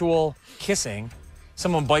consensual kissing,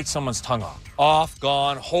 someone bites someone's tongue off. Off,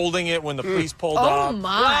 gone, holding it when the police pulled up. Oh,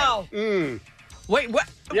 my. Wow. Wait, what?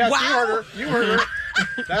 Yes, wow. you heard her.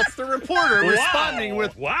 That's the reporter responding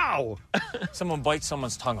with, wow. Someone bites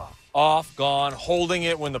someone's tongue off. Off, gone, holding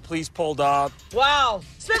it when the police pulled up. Wow.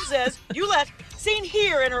 Smith says Eulette, seen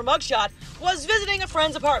here in her mugshot, was visiting a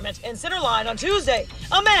friend's apartment in Center Line on Tuesday.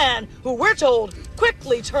 A man who, we're told,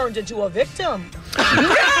 quickly turned into a victim.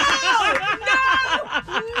 No!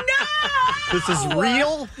 This is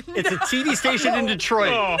real. It's a TV station in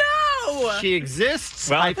Detroit. Oh. No! She exists.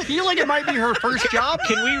 Well, I feel like it might be her first job.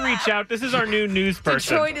 Can we reach out? This is our new news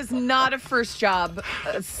person. Detroit is not a first job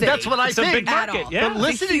city. That's what I It's a think. big market, all. yeah. But It's a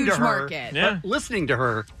listening huge to her, market. Yeah. listening to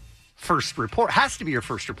her first report has to be her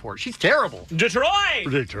first report. She's terrible. Detroit!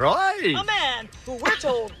 Detroit. A man who we're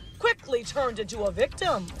told quickly turned into a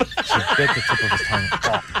victim. She bit the tip of his tongue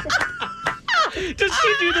off. Does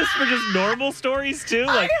she do this for just normal stories too?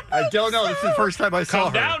 Like, I don't know. This is the first time I saw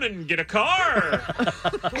come her. down and get a car.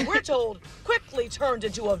 Who we're told quickly turned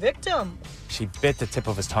into a victim. She bit the tip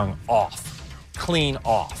of his tongue off. Clean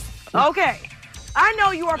off. Okay. I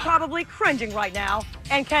know you are probably cringing right now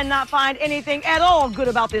and cannot find anything at all good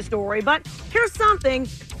about this story, but here's something.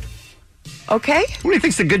 Okay. What do you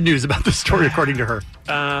think's the good news about this story, according to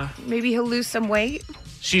her? Maybe he'll lose some weight.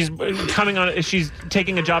 She's coming on. She's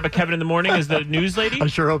taking a job at Kevin in the Morning as the news lady. I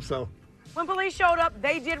sure hope so. When police showed up,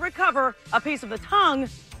 they did recover a piece of the tongue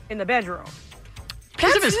in the bedroom.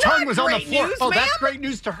 Piece of That's his tongue not was on the great floor. news, Oh, ma'am. that's great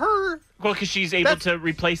news to her. Well, because she's able to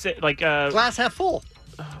replace it, like Glass half full.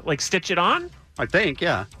 like stitch it on. I think,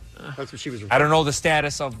 yeah. That's what she was. I don't know the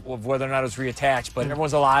status of whether or not it was reattached, but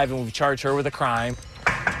everyone's alive and we've charged her with a crime.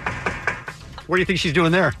 What do you think she's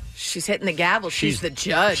doing there? She's hitting the gavel. She's the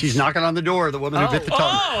judge. She's knocking on the door, the woman who bit the tongue.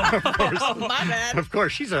 Oh, Of course. Oh, my bad. Of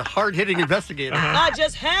course, she's a hard-hitting investigator. I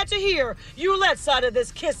just had to hear Eulette's side of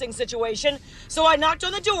this kissing situation, so I knocked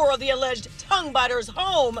on the door of the alleged tongue biter's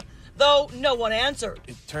home, though no one answered.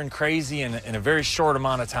 It turned crazy in a very short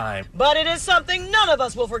amount of time. But it is something none of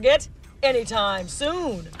us will forget anytime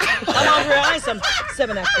soon. I'm Andrea Isom,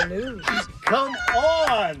 7 Action News. Come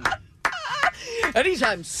on!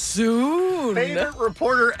 Anytime soon. Favorite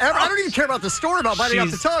reporter ever. I don't even care about the story about biting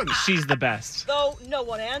off the tongue. She's the best. Though no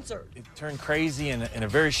one answered. It turned crazy in a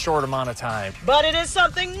very short amount of time. But it is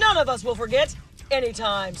something none of us will forget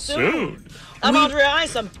anytime soon. I'm Andrea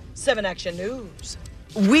Isom, 7 Action News.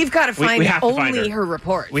 We've got to find we have to find only her. her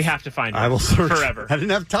report. We have to find her. I will search forever. I didn't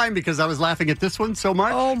have time because I was laughing at this one so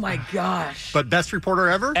much. Oh my gosh. But best reporter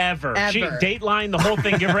ever? Ever. Ever. She Dateline, the whole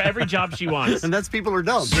thing. Give her every job she wants. And that's people are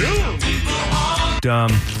dumb.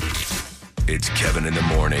 Dumb. It's Kevin in the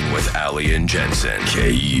Morning with Ali and Jensen.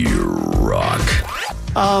 K-Rock.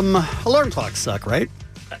 Alarm clocks suck, right?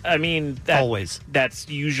 I mean, Always. That's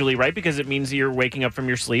usually right because it means you're waking up from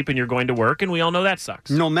your sleep and you're going to work, and we all know that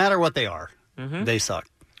sucks. No matter what they are, they suck.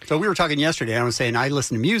 So we were talking yesterday, and I was saying I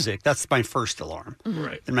listen to music. That's my first alarm.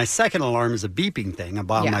 Right. And my second alarm is a beeping thing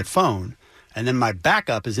about Yeah. my phone. And then my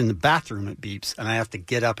backup is in the bathroom. It beeps, and I have to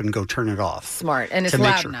get up and go turn it off. Smart. And it's to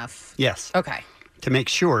make loud sure. enough. Yes. Okay. To make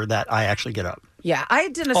sure that I actually get up. Yeah. I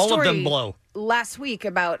did a All story of them blow. last week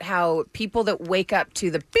about how people that wake up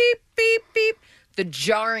to the beep, beep, beep, the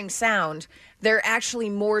jarring sound, they're actually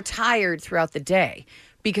more tired throughout the day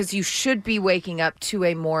because you should be waking up to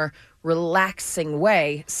a more relaxing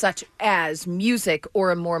way, such as music or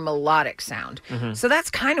a more melodic sound. So that's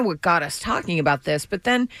kind of what got us talking about this. But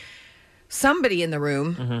then somebody in the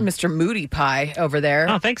room, Mr. Moody Pie over there.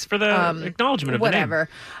 Oh, thanks for the acknowledgement of whatever,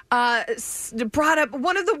 brought up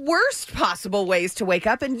one of the worst possible ways to wake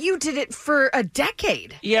up, and you did it for a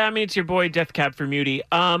decade. Yeah, I mean, it's your boy Death Cab for Muty.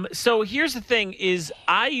 So here's the thing is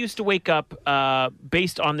I used to wake up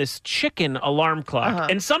based on this chicken alarm clock.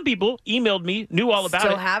 And some people emailed me, knew all about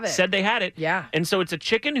Still it, have it. said they had it. Yeah. And so it's a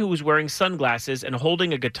chicken who was wearing sunglasses and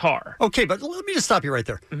holding a guitar. Okay, but let me just stop you right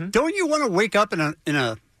there. Don't you want to wake up in a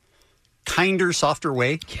kinder, softer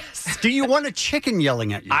way? Yes. Do you want a chicken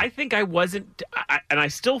yelling at you? I think I wasn't, and I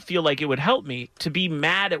still feel like it would help me to be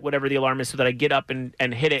mad at whatever the alarm is so that I get up and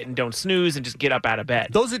hit it and don't snooze and just get up out of bed.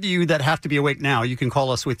 Those of you that have to be awake now, you can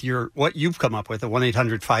call us with what you've come up with at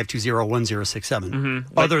 1-800-520-1067,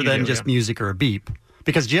 other Like you than do, just yeah. music or a beep.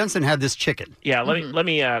 Because Jensen had this chicken. Yeah, let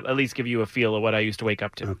me at least give you a feel of what I used to wake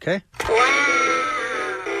up to. Okay.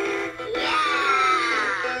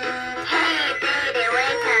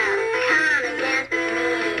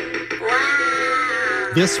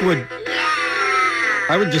 This would...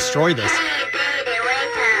 I would destroy this.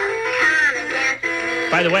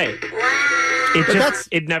 By the way,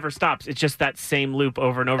 it never stops. It's just that same loop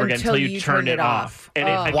over and over again Until until you turn it off. And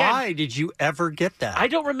again, Why did you ever get that? I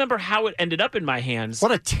don't remember how it ended up in my hands.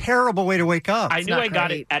 What a terrible way to wake up. I knew I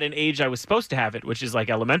got it at an age I was supposed to have it, which is like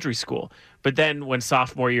elementary school. But then when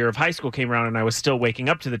sophomore year of high school came around and I was still waking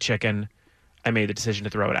up to the chicken, I made the decision to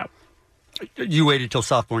throw it out. You waited till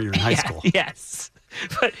sophomore year in high school. Yes.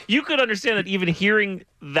 But you could understand that even hearing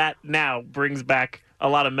that now brings back a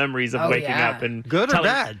lot of memories of waking up. And Good or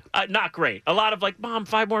telling- bad? Not great. A lot of like, Mom,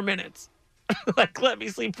 5 more minutes. Like, let me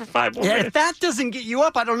sleep for 5 more Yeah, minutes. if that doesn't get you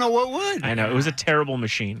up, I don't know what would. I know. It was a terrible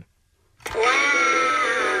machine.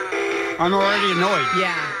 All I'm already annoyed.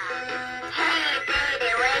 Yeah.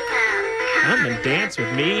 Come and dance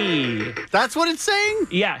with me. That's what it's saying?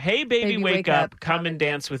 Yeah. Hey, baby, wake up. Come and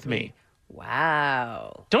dance with me.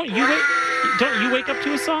 Wow. Don't you wake up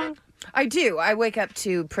to a song? I do. I wake up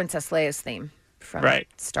to Princess Leia's theme from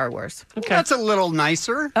Star Wars. Okay. That's a little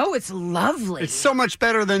nicer. Oh, it's lovely. It's so much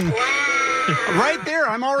better than right there.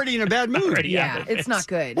 I'm already in a bad mood. Yeah, it's not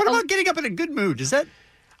good. What about getting up in a good mood?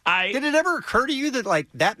 Did it ever occur to you that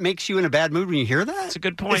that makes you in a bad mood when you hear that? That's a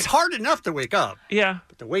good point. It's hard enough to wake up. Yeah.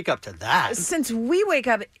 But to wake up to that. Since we wake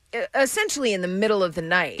up essentially in the middle of the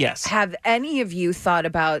night, yes. Have any of you thought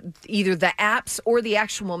about either the apps or the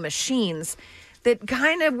actual machines that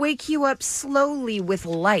kind of wake you up slowly with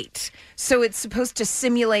light? So it's supposed to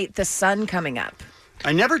simulate the sun coming up.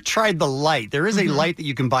 I never tried the light. There is a light that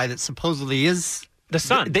you can buy that supposedly is the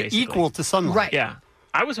sun, equal to sunlight. Right. Yeah.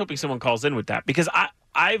 I was hoping someone calls in with that because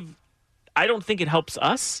I don't think it helps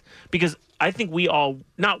us because I think we all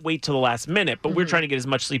not wait till the last minute, but we're trying to get as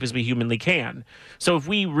much sleep as we humanly can. So if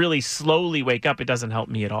we really slowly wake up, it doesn't help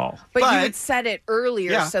me at all. But you would set it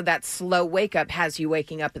earlier so that slow wake up has you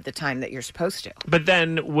waking up at the time that you're supposed to. But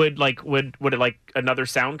then would it another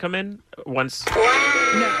sound come in once?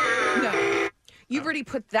 No. You've already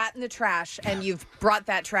put that in the trash, and you've brought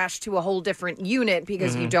that trash to a whole different unit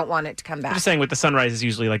because you don't want it to come back. I'm just saying with the sunrise is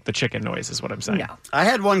usually like the chicken noise is what I'm saying. No. I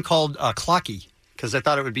had one called Clocky because I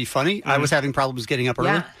thought it would be funny. I was having problems getting up early.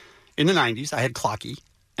 Yeah. In the 90s, I had Clocky,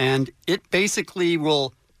 and it basically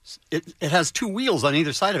it has two wheels on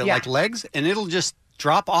either side of it, like legs, and it'll just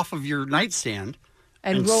drop off of your nightstand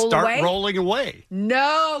and roll start away? rolling away.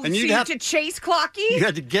 No. And so you have to chase Clocky? You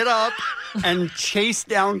had to get up and chase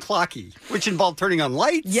down Clocky, which involved turning on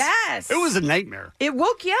lights. Yes. It was a nightmare. It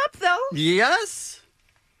woke you up, though. Yes.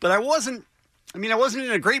 But I wasn't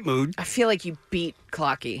in a great mood. I feel like you beat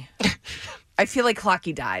Clocky. I feel like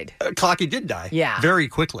Clocky died. Clocky did die. Yeah. Very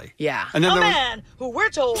quickly. Yeah. And then a man who we're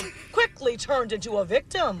told quickly turned into a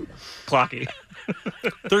victim. Clocky.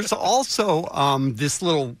 There's also this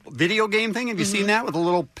little video game thing. Have you seen that with a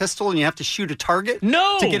little pistol and you have to shoot a target?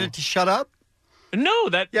 No. To get it to shut up? No,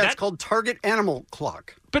 it's called Target Animal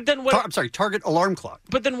Clock. But then what? I'm sorry, Target Alarm Clock.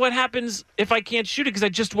 But then what happens if I can't shoot it because I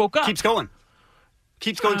just woke up? Keeps going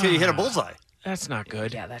till you hit a bullseye. That's not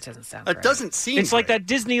good. Yeah, that doesn't sound. It doesn't seem. It's like that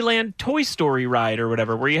Disneyland Toy Story ride or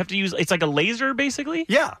whatever, where you have to use. It's like a laser, basically.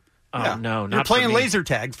 Yeah. Oh yeah. no, not You're playing for me. laser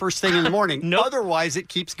tag first thing in the morning. Nope. Otherwise, it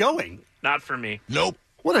keeps going. Not for me. Nope.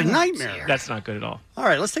 What a nightmare. That's not good at all. All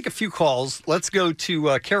right, let's take a few calls. Let's go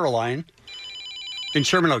to Caroline in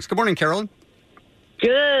Sherman Oaks. Good morning, Caroline.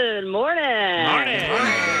 Good morning.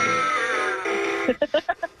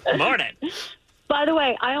 Morning. By the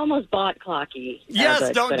way, I almost bought Clocky.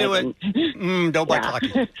 Yes, don't do it. Don't buy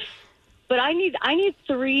Clocky. But I need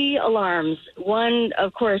 3 alarms. One,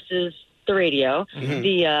 of course, is the radio.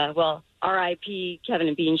 The R.I.P. Kevin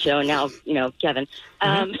and Bean show. Now, Kevin.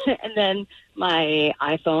 And then my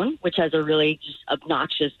iPhone, which has a really just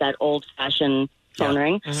obnoxious, that old-fashioned phone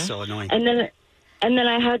ring. So annoying. And then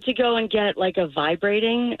I had to go and get like a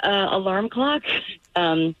vibrating alarm clock.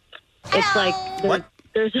 It's like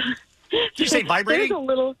there's. Did you say vibrating? There's a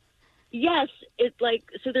little. Yes, it's like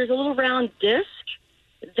so. There's a little round disc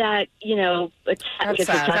that gets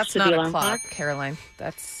attached to the alarm clock. Caroline.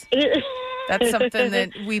 That's something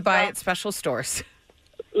that we buy at special stores.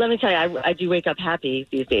 Let me tell you, I do wake up happy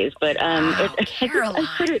these days, but I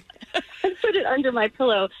put it under my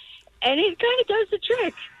pillow, and it kind of does the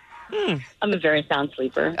trick. I'm a very sound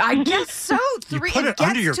sleeper. I guess so. You put it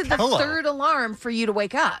under your pillow. The third alarm for you to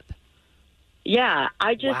wake up. Yeah,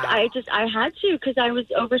 I had to because I was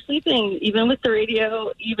oversleeping, even with the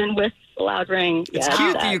radio, even with the loud ring. It's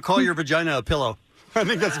cute that you call your vagina a pillow. I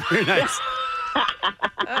think that's very nice.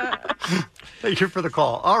 Thank you for the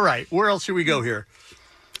call. All right, where else should we go here?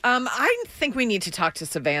 I think we need to talk to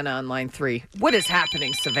Savannah on line 3. What is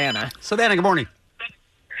happening, Savannah? Savannah, good morning.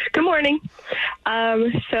 Good morning.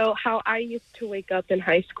 So how I used to wake up in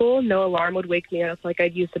high school, no alarm would wake me up. Like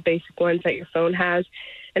I'd use the basic ones that your phone has,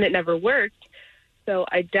 and it never worked. So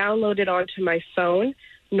I downloaded onto my phone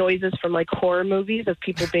noises from like horror movies of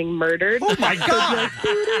people being murdered. Oh my God.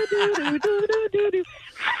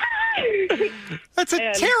 That's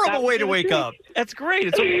a terrible way to wake up. That's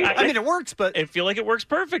great. I mean, it works, but I feel like it works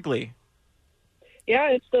perfectly. Yeah,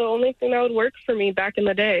 it's the only thing that would work for me back in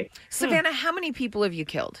the day. Savannah, how many people have you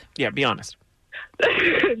killed? Yeah, be honest.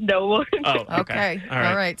 No one. Oh, okay. All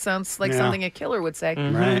right. Sounds like something a killer would say.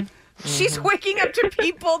 Right. She's waking up to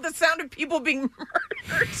people, the sound of people being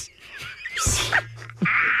murdered.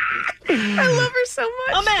 I love her so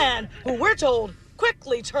much. A man who we're told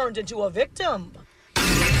quickly turned into a victim.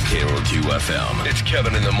 KROQ FM. It's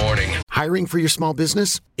Kevin in the Morning. Hiring for your small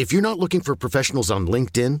business? If you're not looking for professionals on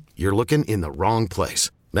LinkedIn, you're looking in the wrong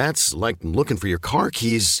place. That's like looking for your car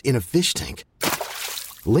keys in a fish tank.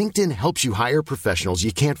 LinkedIn helps you hire professionals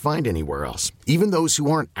you can't find anywhere else, even those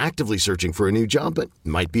who aren't actively searching for a new job but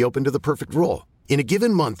might be open to the perfect role. In a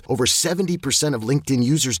given month, over 70% of LinkedIn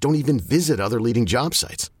users don't even visit other leading job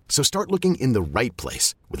sites. So start looking in the right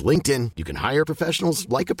place. With LinkedIn, you can hire professionals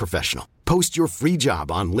like a professional. Post your free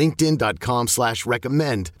job on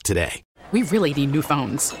linkedin.com/recommend today. We really need new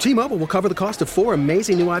phones. T-Mobile will cover the cost of 4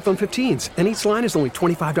 amazing new iPhone 15s, and each line is only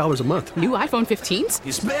 $25 a month. New iPhone 15s?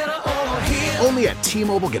 It's better over here. Only at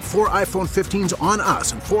T-Mobile, get 4 iPhone 15s on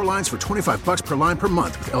us and 4 lines for $25 per line per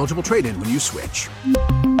month with eligible trade-in when you switch.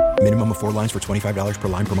 Minimum of 4 lines for $25 per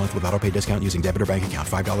line per month with autopay discount using debit or bank account.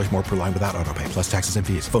 $5 more per line without autopay, plus taxes and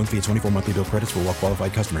fees. Phone fee at 24 monthly bill credits for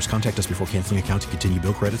well-qualified customers. Contact us before canceling account to continue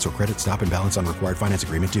bill credits or credit stop and balance on required finance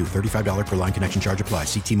agreement due. $35 per line connection charge applies.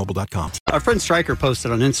 See T-Mobile.com. Our friend Stryker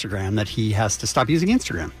posted on Instagram that he has to stop using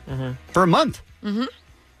Instagram for a month.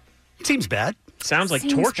 Seems bad. Sounds like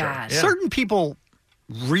torture. bad. Yeah. Certain people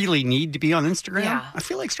really need to be on Instagram. Yeah. I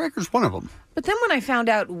feel like Stryker's one of them. But then when I found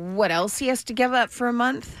out what else he has to give up for a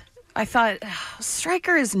month, I thought,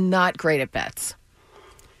 Stryker is not great at bets.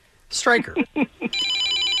 Stryker.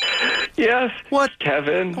 Yes. What?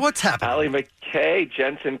 Kevin. What's happening? Allie McKay,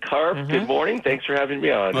 Jensen Karp. Good morning. Thanks for having me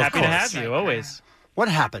on. Happy to have you, always. What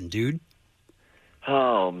happened, dude?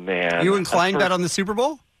 Oh, man. You and Klein bet on the Super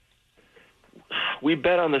Bowl? We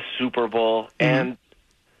bet on the Super Bowl, and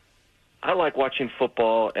I like watching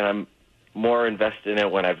football, and I'm more invested in it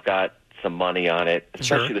when I've got some money on it,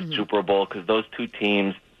 especially the Super Bowl, because those two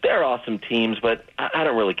teams, they're awesome teams, but I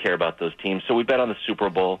don't really care about those teams. So we bet on the Super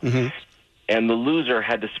Bowl, and the loser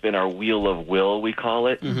had to spin our wheel of will, we call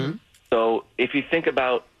it. So if you think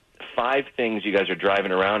about 5 things you guys are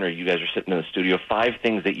driving around or you guys are sitting in the studio, 5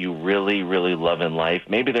 things that you really, really love in life.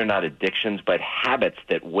 Maybe they're not addictions, but habits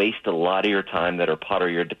that waste a lot of your time that are part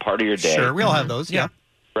of your day. Sure, we all have those, yeah.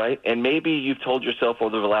 Right? And maybe you've told yourself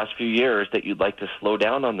over the last few years that you'd like to slow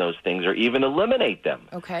down on those things or even eliminate them.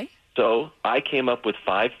 Okay. So I came up with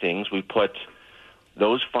 5 things. We put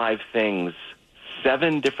those 5 things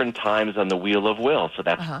 7 different times on the wheel of will. So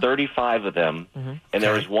that's 35 of them. And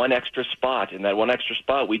there was one extra spot. And that one extra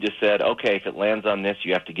spot, we just said, okay, if it lands on this,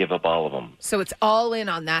 you have to give up all of them. So it's all in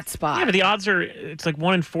on that spot. Yeah, but the odds are, it's like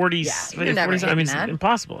 1 in 40. Yeah, you're never hitting it's that.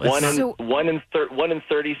 impossible. One in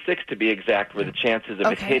 36 to be exact were the chances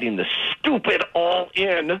of it hitting the stupid all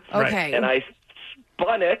in. Okay. And I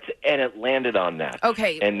spun it, and it landed on that.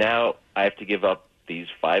 Okay. And now I have to give up these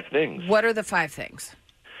 5 things. What are the 5 things?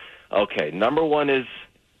 Okay, number 1 is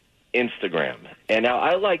Instagram. And now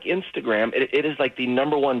I like Instagram. It is like the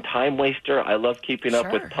number 1 time waster. I love keeping up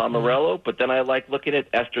with Tom Morello, but then I like looking at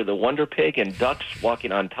Esther the Wonder Pig and ducks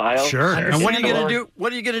walking on tiles. Sure. And what are you going to do?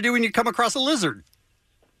 What are you going to do when you come across a lizard?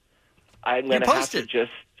 I'm going to have to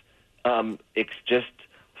just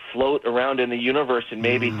float around in the universe and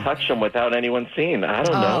maybe touch them without anyone seeing. I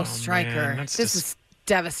don't know. Oh, Stryker. This is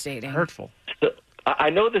devastating. Hurtful.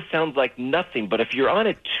 I know this sounds like nothing, but if you're on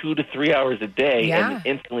it 2 to 3 hours a day and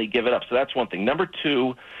instantly give it up, so that's one thing. Number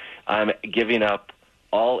 2, I'm giving up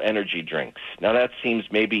all energy drinks. Now that seems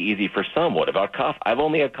maybe easy for some. What about coffee? I've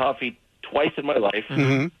only had coffee twice in my life,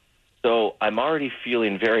 so I'm already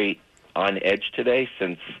feeling very on edge today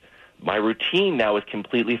since my routine now is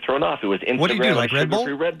completely thrown off. It was Instagram. What do you do, like Red Bull?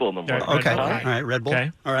 Sugar-free Red Bull in the morning. Okay. All right, Red Bull.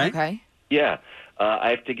 Okay. All right. Okay. Yeah.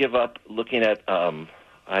 I have to give up looking at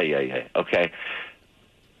okay.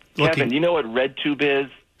 Kevin, you know what RedTube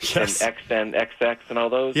is? Yes. And XNXX and all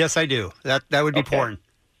those? Yes, I do. That would be porn.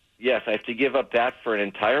 Yes, I have to give up that for an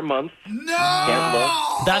entire month. No!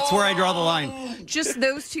 That's where I draw the line. Just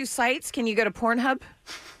those 2 sites? Can you go to Pornhub?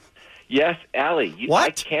 Yes, Allie.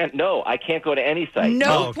 I can't go to any site.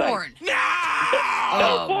 No porn. No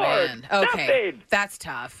Oh, porn. man. Okay. Nothing. That's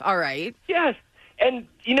tough. All right. Yes. And,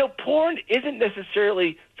 porn isn't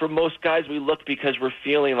necessarily, for most guys, we look because we're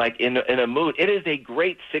feeling like in a mood. It is a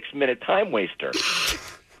great 6-minute time waster.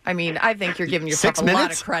 I mean, I think you're giving yourself 6 a lot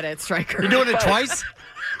minutes? of credit, Stryker. You're doing it twice?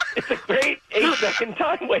 It's a great 8-second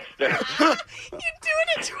time waster. You're doing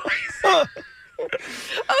it twice.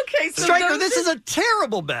 Okay, so Stryker, this is a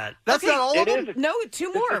terrible bet. That's not all of them? No,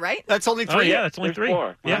 2 more, right? That's only 3? Oh, yeah, that's only There's 3.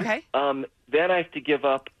 more. Yeah. Okay. Then I have to give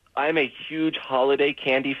up. I'm a huge holiday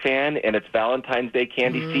candy fan, and it's Valentine's Day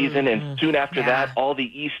candy season. And soon after that, all the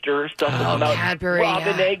Easter stuff will come out. Cadbury,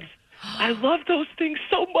 Robin eggs. I love those things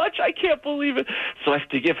so much. I can't believe it. So I have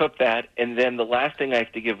to give up that. And then the last thing I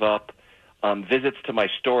have to give up visits to my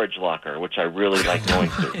storage locker, which I really like going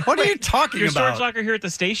to. What are you talking Your about? storage locker here at the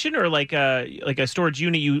station, or like a storage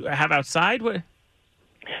unit you have outside? What?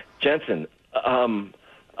 Jensen,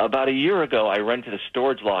 about a year ago, I rented a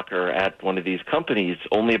storage locker at one of these companies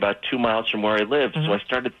only about 2 miles from where I lived. So I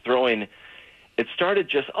started throwing. It started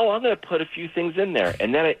just, I'm going to put a few things in there.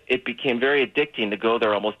 And then it became very addicting to go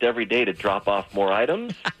there almost every day to drop off more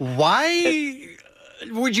items. Why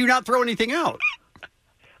would you not throw anything out?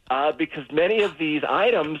 Because many of these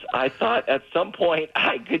items, I thought at some point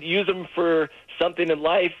I could use them for something in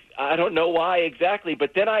life. I don't know why exactly,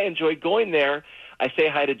 but then I enjoy going there. I say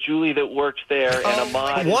hi to Julie that works there, and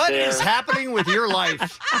Ahmad is What there. is happening with your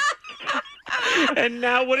life? And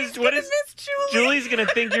now what is Julie's going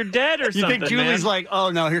to think you're dead or You something, think Julie's man? like,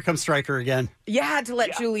 oh, no, here comes Stryker again. You had to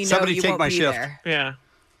let Julie know Somebody you take won't my be shift. there. Yeah.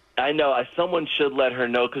 I know. Someone should let her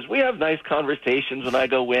know, because we have nice conversations when I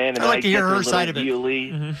go in. And I like to hear get her their side of it.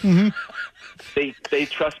 Yuli. They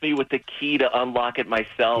trust me with the key to unlock it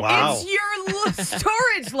myself. Wow. It's your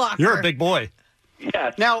storage locker. You're a big boy.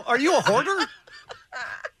 Yes. Now, are you a hoarder?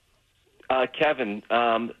 Kevin,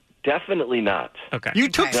 definitely not. Okay. You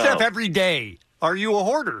took No. stuff every day. Are you a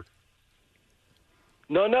hoarder?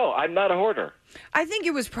 No, I'm not a hoarder. I think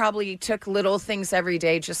it was probably took little things every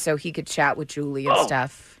day just so he could chat with Julie and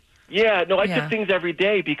stuff. Yeah, no, I Yeah. took things every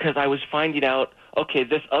day because I was finding out, okay,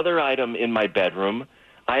 this other item in my bedroom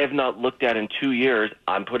I have not looked at in 2 years.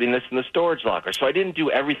 I'm putting this in the storage locker. So I didn't do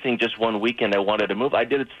everything just one weekend I wanted to move. I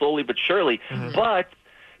did it slowly but surely. But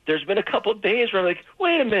there's been a couple of days where I'm like,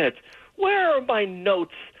 wait a minute, where are my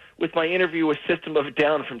notes with my interview with System of a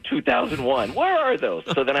Down from 2001? Where are those?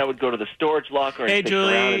 So then I would go to the storage locker and Hey, pick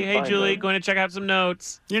around and Julie. find them. Going to check out some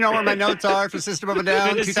notes. You know where my notes are for System of a Down,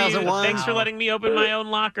 Good to see you. 2001? Thanks for letting me open my own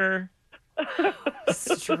locker.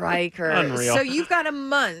 Stryker. Unreal. So you've got a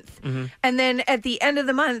month, and then at the end of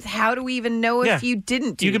the month, how do we even know if you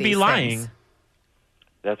didn't do You could be these lying. things?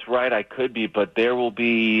 That's right, I could be, but there will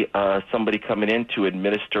be somebody coming in to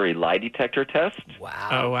administer a lie detector test. Wow.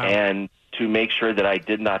 Oh, wow. And to make sure that I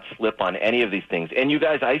did not slip on any of these things. And you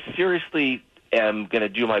guys, I seriously am going to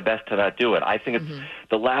do my best to not do it. I think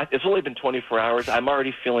it's only been 24 hours. I'm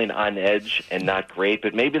already feeling on edge and not great,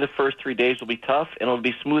 but maybe the first 3 days will be tough and it'll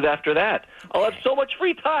be smooth after that. I'll have so much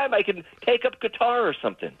free time I can take up guitar or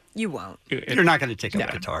something. You won't. You're not going to take up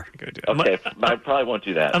guitar. Okay, I probably won't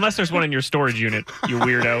do that. Unless there's one in your storage unit, you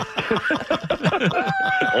weirdo.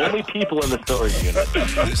 Only people in the storage unit.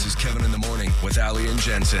 This is Kevin in the Morning with Ali and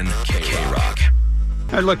Jensen, K-Rock.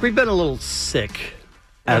 All right, look, we've been a little sick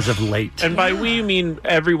as of late. And by we, you mean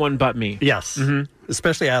everyone but me. Yes,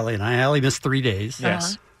 especially Allie and I. Allie missed 3 days.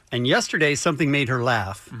 Yes. And yesterday, something made her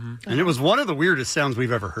laugh. And it was one of the weirdest sounds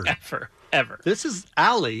we've ever heard. Ever. This is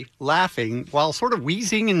Allie laughing while sort of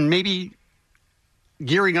wheezing and maybe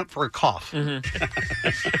gearing up for a cough.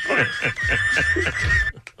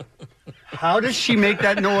 How does she make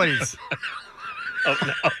that noise? Oh,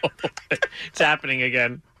 no. It's happening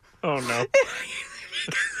again. Oh, no.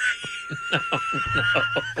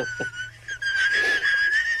 No.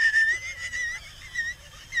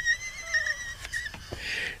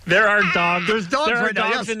 There are dogs. There's dogs there are right now,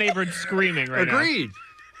 dogs yes. in neighborhoods screaming right Agreed.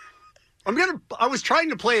 I was trying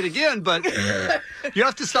to play it again, but you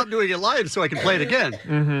have to stop doing it live so I can play it again.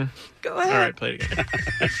 now. Go All ahead. right, play it again.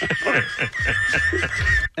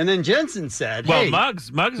 And then Jensen said, Well, hey,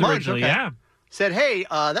 Muggs originally, okay. yeah. Said, hey,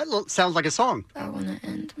 that sounds like a song. I wanna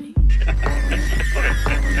end me.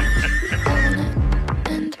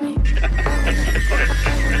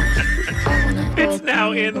 It's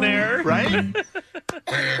now in there. Right?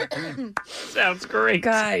 Sounds great.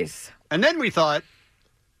 Guys. And then we thought,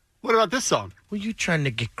 what about this song? Were you trying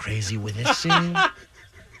to get crazy with this thing?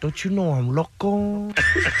 Don't you know I'm loco?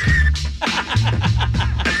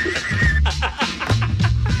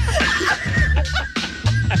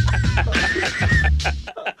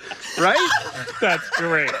 Right? That's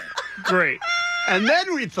great. Great. And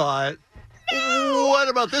then we thought, what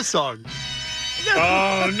about this song?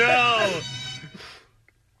 Oh, no.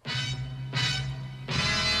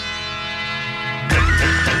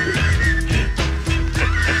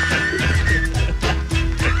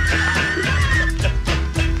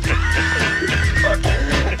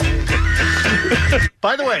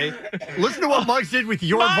 By the way, listen to what Muggs did with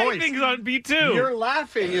your My voice. thing's on beat too. Your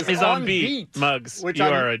laughing is on beat. Muggs, which you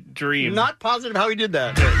I'm are a dream. Not positive how he did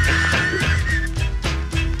that.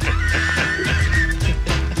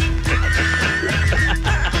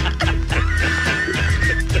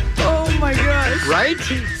 Oh my gosh. Right?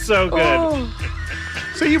 So good. Oh,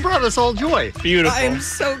 So you brought us all joy. Beautiful. I'm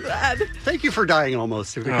so glad. Thank you for dying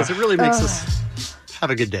almost, because it really makes us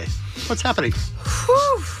have a good day. What's happening?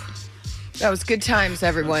 Whew. That was good times,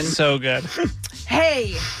 everyone. So good.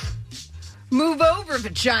 Hey, move over,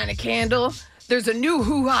 vagina candle. There's a new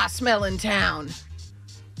hoo-ha smell in town.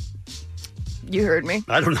 You heard me.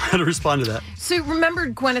 I don't know how to respond to that. So remember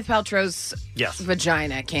Gwyneth Paltrow's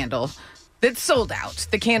vagina candle that sold out?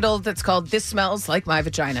 The candle that's called This Smells Like My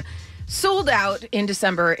Vagina. Sold out in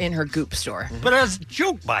December in her Goop store. But as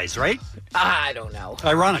joke buys, right? I don't know.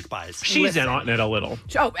 Ironic buys. She's in on it a little.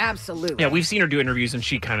 Oh, absolutely. Yeah, we've seen her do interviews, and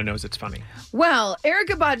she kind of knows it's funny. Well,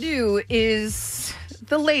 Erykah Badu is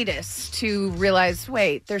the latest to realize,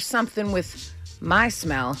 wait, there's something with my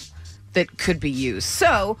smell that could be used.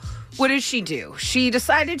 So what did she do? She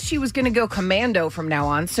decided she was going to go commando from now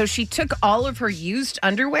on. So she took all of her used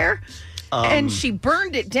underwear and she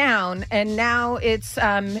burned it down, and now it's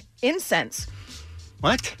incense.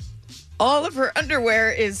 What? All of her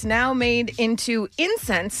underwear is now made into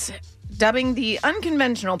incense, dubbing the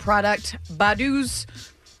unconventional product Badu's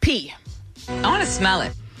Pee. I want to smell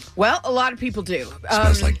it. Well, a lot of people do.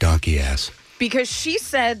 Smells like donkey ass. Because she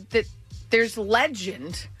said that there's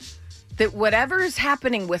legend that whatever is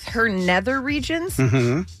happening with her nether regions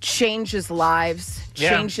changes lives,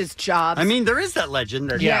 changes jobs. I mean, there is that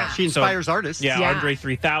legend that she inspires artists. Yeah, Andre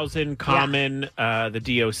 3000, Common, the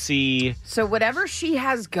DOC. So whatever she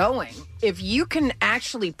has going, if you can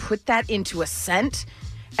actually put that into a scent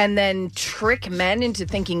and then trick men into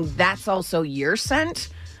thinking that's also your scent,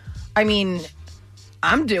 I mean,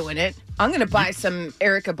 I'm doing it. I'm going to buy some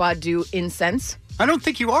Erykah Badu incense. I don't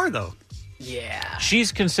think you are, though. Yeah.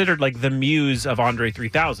 She's considered like the muse of Andre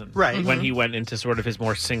 3000. Right. When he went into sort of his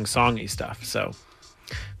more sing-songy stuff. So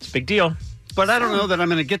it's a big deal. But I don't know that I'm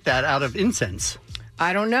going to get that out of incense.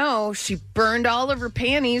 I don't know. She burned all of her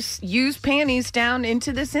panties, used panties down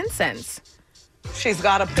into this incense. She's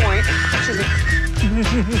got a point.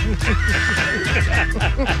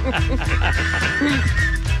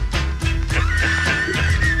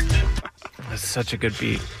 That's such a good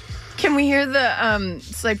beat. Can we hear the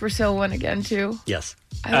Cypress Hill one again, too? Yes.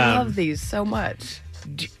 I love these so much.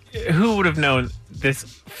 Who would have known this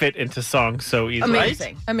fit into songs so easily?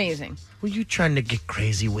 Amazing. Right? Amazing. Were you trying to get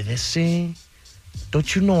crazy with this, eh?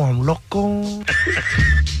 Don't you know I'm loco?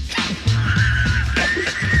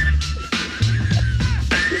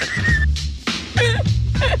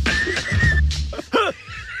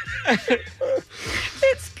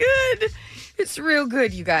 It's good. It's real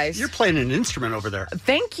good, you guys. You're playing an instrument over there.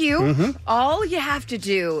 Thank you. All you have to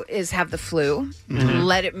do is have the flu,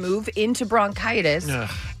 let it move into bronchitis,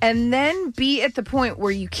 and then be at the point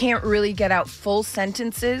where you can't really get out full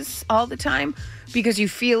sentences all the time because you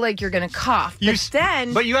feel like you're going to cough.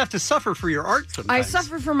 But you have to suffer for your art sometimes. I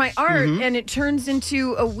suffer for my art, and it turns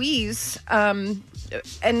into a wheeze. And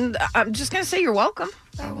I'm just going to say you're welcome.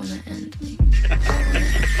 I want to end me.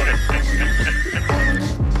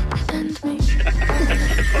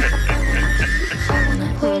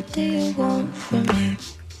 What do you want from me?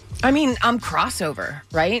 I mean, I'm crossover,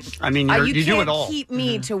 right? I mean, you do it all. You can't keep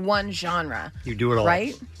me to one genre. You do it all.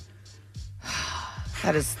 Right?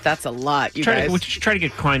 That's a lot, you guys. We should try to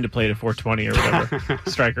get Klein to play it at 420 or whatever.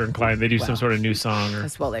 Stryker and Klein. They do some sort of new song.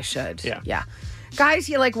 As well they should. Yeah. Guys,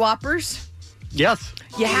 you like Whoppers? Yes.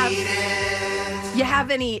 You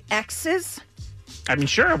have any exes? I mean,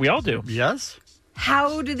 sure, we all do. Yes.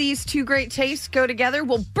 How do these two great tastes go together?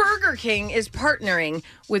 Well, Burger King is partnering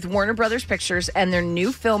with Warner Brothers Pictures and their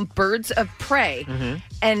new film, Birds of Prey.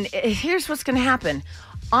 And here's what's going to happen.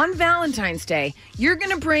 On Valentine's Day, you're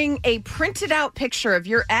going to bring a printed out picture of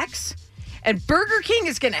your ex, and Burger King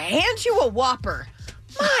is going to hand you a Whopper.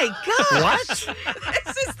 My God. What?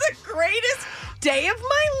 This is the greatest day of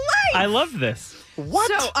my life. I love this.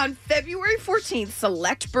 What? So on February 14th,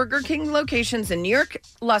 select Burger King locations in New York,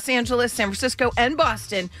 Los Angeles, San Francisco, and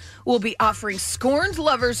Boston will be offering scorned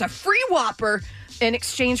lovers a free Whopper in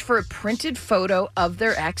exchange for a printed photo of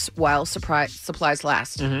their ex while supplies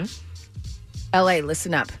last. LA,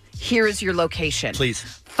 listen up. Here is your location. Please.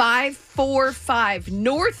 545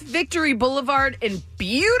 North Victory Boulevard in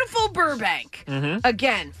beautiful Burbank.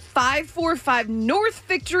 Again, 545 North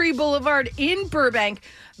Victory Boulevard in Burbank.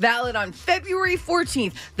 Valid on February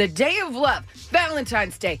 14th, the day of love,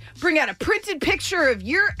 Valentine's Day. Bring out a printed picture of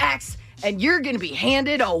your ex, and you're going to be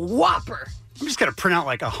handed a Whopper. I'm just going to print out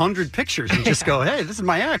like 100 pictures and just go, hey, this is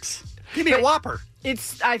my ex. Give me a Whopper.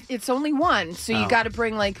 It's only one, so you got to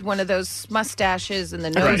bring like one of those mustaches and the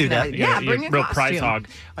nose. I can do and that. everything. Yeah, bring a real costume. prize hog.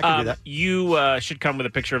 I can do that. You should come with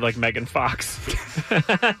a picture of like Megan Fox.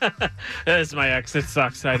 This is my ex. It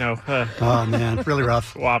sucks. I know. Oh man, really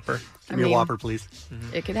rough. Whopper. Give me a Whopper, please.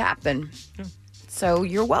 It could happen. So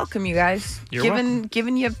you're welcome, you guys. You're welcome.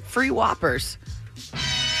 Giving you free Whoppers.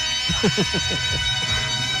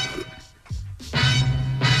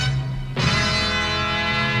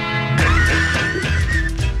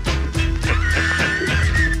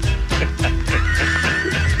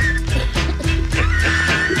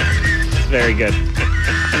 Very good.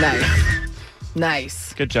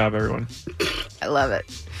 Nice. Good job, everyone. I love it.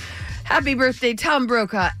 Happy birthday, Tom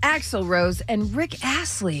Brokaw, Axl Rose, and Rick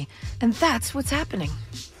Astley. And that's what's happening.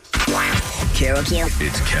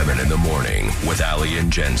 It's Kevin in the Morning with Ali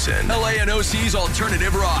and Jensen. LANOC's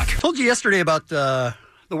Alternative Rock. Told you yesterday about the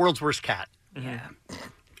world's worst cat. Yeah.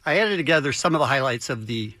 I added together some of the highlights of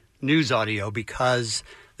the news audio because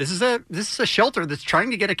this is a shelter that's trying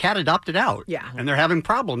to get a cat adopted out. Yeah. And they're having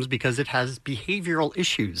problems because it has behavioral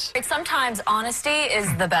issues. Sometimes honesty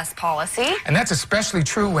is the best policy. And that's especially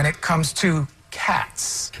true when it comes to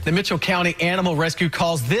cats. The Mitchell County Animal Rescue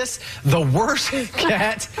calls this the worst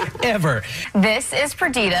cat ever. This is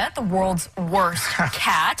Perdita, the world's worst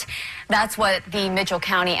cat. That's what the Mitchell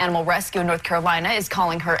County Animal Rescue in North Carolina is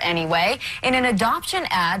calling her anyway. In an adoption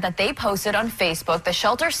ad that they posted on Facebook, the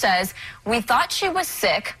shelter says, "We thought she was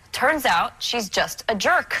sick. Turns out she's just a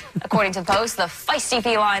jerk." According to the post, the feisty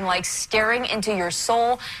feline likes staring into your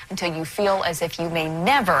soul until you feel as if you may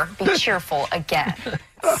never be cheerful again.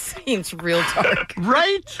 Seems real dark.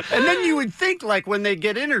 Right? And then you would think, like, when they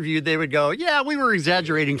get interviewed, they would go, yeah, we were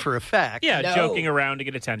exaggerating for effect. Yeah, joking around to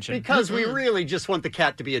get attention. Because we really just want the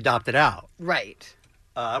cat to be adopted out. Right.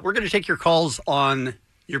 We're going to take your calls on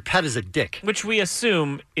your pet is a dick. Which we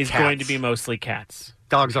assume is going to be mostly cats.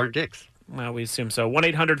 Dogs aren't dicks. Well, we assume so.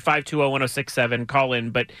 1-800-520-1067. Call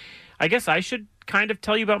in. But I guess I should kind of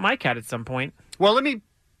tell you about my cat at some point. Well, let me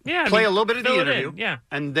play a little bit of the fill it in, interview. yeah.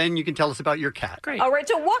 And then you can tell us about your cat. Great. All right,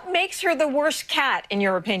 so what makes her the worst cat, in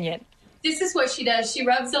your opinion? This is what she does. She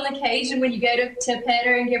rubs on the cage, and when you go to pet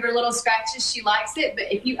her and give her little scratches, she likes it.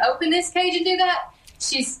 But if you open this cage and do that,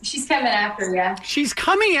 she's coming after you. She's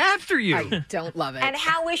coming after you. I don't love it. And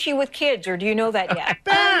how is she with kids, or do you know that yet?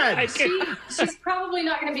 Bad. She's probably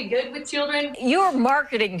not going to be good with children. You're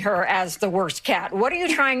marketing her as the worst cat. What are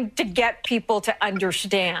you trying to get people to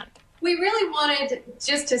understand? We really wanted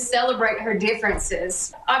just to celebrate her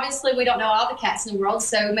differences. Obviously, we don't know all the cats in the world,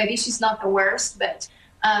 so maybe she's not the worst, but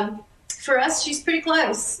for us, she's pretty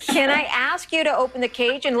close. Can I ask you to open the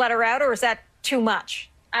cage and let her out, or is that too much?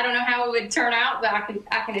 I don't know how it would turn out, but I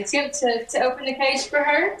can attempt to open the cage for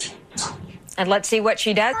her. And let's see what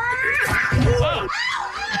she does.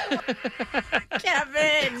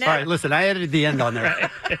 Kevin! All right, listen, I edited the end on there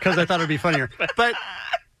because I thought it would be funnier. But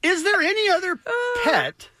is there any other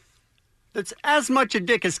pet that's as much a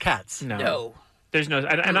dick as cats? No. There's no,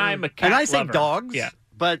 and I'm a cat And I say lover. dogs, Yeah.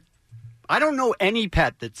 but I don't know any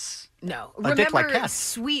pet that's No. a dick like Remember cats.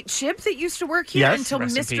 Sweet Chip that used to work here Yes. until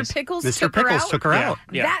Rest in Mr. peace. Pickles Mr. took her Pickles out? took her out.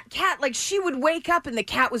 Yeah. That cat, like, she would wake up and the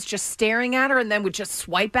cat was just staring at her and then would just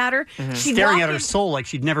swipe at her. She'd Staring walk at her in- soul like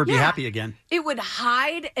she'd never be Yeah. happy again. It would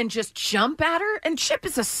hide and just jump at her. And Chip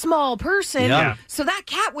is a small person. Yeah. So that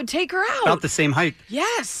cat would take her out. About the same height.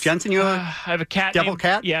 Yes. Jensen, you I have a cat. Devil named,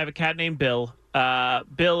 cat? Yeah, I have a cat named Bill.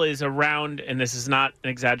 Bill is around, and this is not an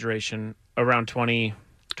exaggeration, around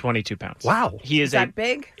 22 pounds. Wow. He is, that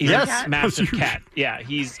big? He's Yes. a massive That's huge. cat. Yeah,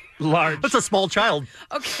 he's large. That's a small child.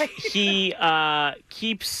 Okay. He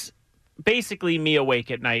keeps basically me awake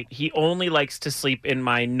at night. He only likes to sleep in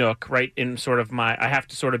my nook, right in sort of I have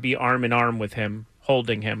to sort of be arm in arm with him,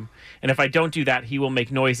 holding him. And if I don't do that, he will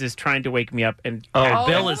make noises trying to wake me up. And Oh,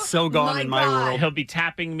 Bill is so gone in my God. world. he'll be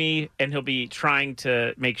tapping me, and he'll be trying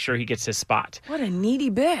to make sure he gets his spot. What a needy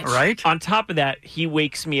bitch. Right? On top of that, he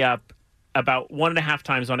wakes me up about 1.5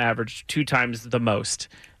 times on average, 2 times the most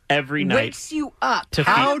every night Wakes you up. To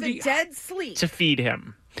Out feed- of the dead sleep. to feed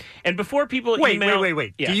him. And before people Wait. email...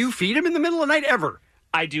 Yes. Do you feed him in the middle of the night ever?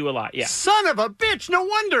 I do a lot, yeah. Son of a bitch, no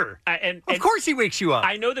wonder. And Of course he wakes you up.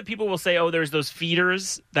 I know that people will say, oh, there's those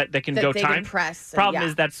feeders that can That go they can time. press and- Problem yeah.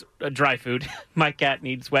 is that's dry food. My cat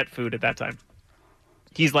needs wet food at that time.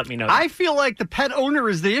 He's let me know that. I feel like the pet owner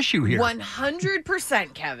is the issue here.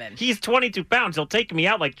 100%, Kevin. He's 22 pounds. He'll take me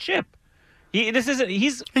out like Chip. He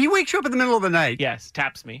wakes you up in the middle of the night. Yes,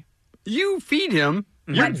 taps me. You feed him.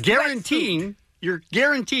 You're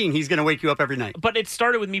guaranteeing he's going to wake you up every night. But it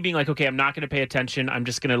started with me being like, okay, I'm not going to pay attention. I'm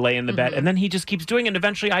just going to lay in the bed. And then he just keeps doing it. And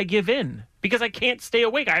eventually I give in because I can't stay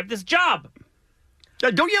awake. I have this job.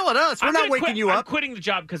 Don't yell at us. We're I'm not gonna waking quit. you I'm of quitting the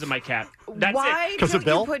job because of my cat. That's Why it. Because of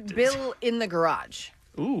don't you Bill? put Bill in the garage?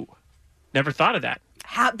 Ooh, never thought of that.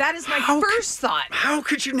 That is my first thought. How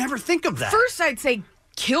could you never think of that? First, I'd say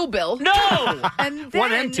kill Bill. No! And then,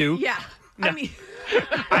 1 and 2. Yeah. No. I mean,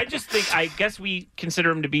 I guess we consider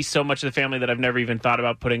him to be so much of the family that I've never even thought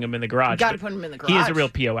about putting him in the garage. Gotta but put him in the He is a garage. real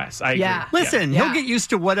POS. I agree. Listen, Yeah. he'll get used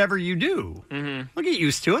to whatever you do. Mm-hmm. He'll get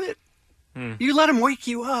used to it. You let him wake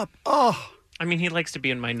you up. Oh. I mean, he likes to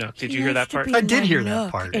be in my nook. Did you hear that part? I did hear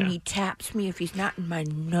that part. And yeah. he taps me if he's not in my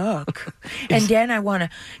nook. And then I want to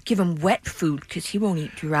give him wet food because he won't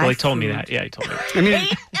eat dry Well, he told food. me that. Yeah, he told me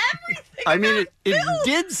that. I mean, it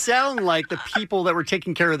did sound like the people that were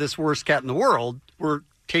taking care of this worst cat in the world were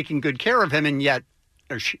taking good care of him, and yet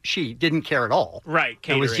she didn't care at all. Right,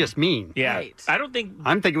 It was catering. just mean. Yeah. Right. I don't think...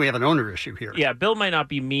 I'm thinking we have an owner issue here. Yeah, Bill might not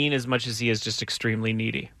be mean as much as he is just extremely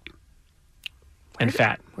needy. And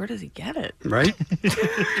fat. Where does he get it? Right?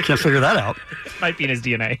 Can't figure that out. Might be in his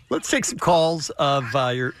DNA. Let's take some calls of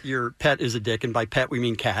your pet is a dick, and by pet we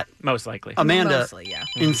mean cat. Most likely. Amanda Mostly, yeah.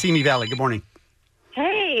 in Simi Valley. Good morning.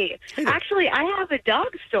 Hey, actually, I have a dog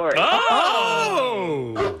story.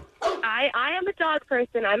 Oh! I am a dog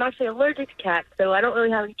person. I'm actually allergic to cats, so I don't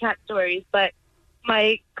really have any cat stories. But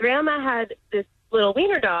my grandma had this little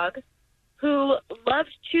wiener dog who loved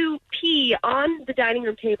to pee on the dining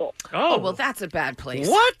room table. Oh, well, that's a bad place.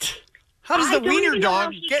 What? How does I the don't wiener even know how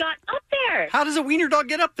dog he get got up there? How does a wiener dog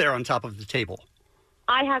get up there on top of the table?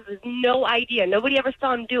 I have no idea. Nobody ever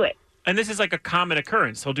saw him do it. And this is like a common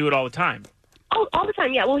occurrence. He'll do it all the time. Oh, all the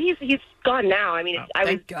time, yeah. Well, he's gone now. I mean, I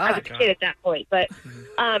was a kid at that point, but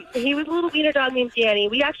he was a little wiener dog named Danny.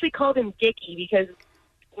 We actually called him Dickie because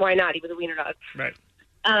why not? He was a wiener dog. Right.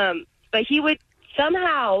 But he would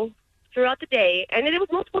somehow throughout the day, and it was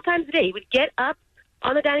multiple times a day, he would get up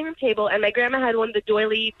on the dining room table, and my grandma had one of the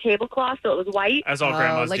doily tablecloths, so it was white. As all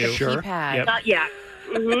grandmas like do. a pee pad. Yep. Yeah.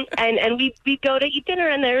 And we'd go to eat dinner,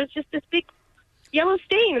 and there was just this big yellow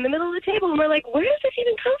stain in the middle of the table, and we're like, where does this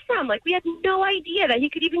even come from? Like, we had no idea that he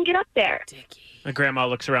could even get up there. My grandma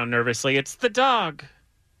looks around nervously. It's the dog.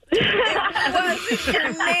 Was it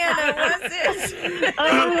your Nana? Was it?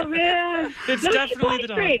 Oh, man. It's No, definitely she's the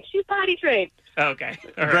dog. trained. She's potty trained. Okay.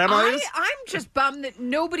 All right. Grandma is? I'm just bummed that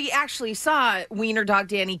nobody actually saw Wiener Dog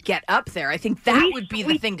Danny get up there. I think that would be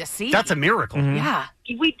the thing to see. That's a miracle. Yeah.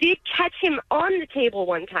 We did catch him on the table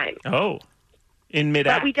one time. Oh. In But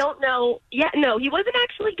mid-act. we don't know. Yeah, no, he wasn't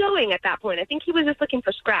actually going at that point. I think he was just looking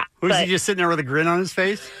for scraps. Was but, he just sitting there with a grin on his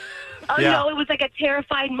face? Oh, Yeah. no, it was like a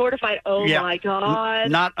terrified, mortified, oh, Yeah. my God.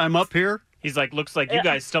 Not, I'm up here. He's like, looks like you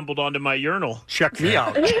guys stumbled onto my urinal. Check me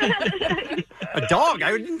out. A dog.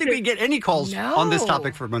 I didn't think we'd get any calls on this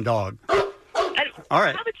topic from a dog. All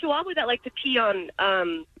right. I have a chihuahua that likes to pee on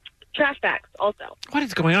trash bags also. What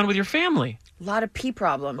is going on with your family? A lot of pee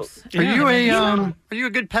problems. Are you a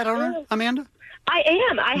good pet owner, Amanda? I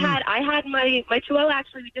am. I had my chihuahua,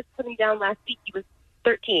 actually, we just put him down last week. He was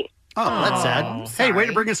 13. Oh, that's sad. Hey, way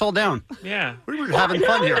to bring us all down. Yeah. We were having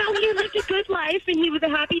fun here. No, he lived a good life, and he was a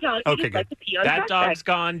happy dog. He Okay, just liked to pee on That trash dog's bags.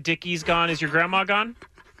 gone. Dickie's gone. Is your grandma gone?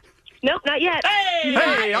 Nope, not yet.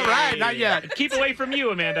 Hey, all right, not yet. Keep away from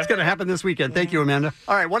you, Amanda. It's going to happen this weekend. Thank you, Amanda.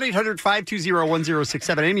 All right,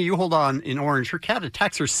 1-800-520-1067. Amy, you hold on in Orange. Her cat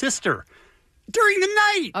attacks her sister during the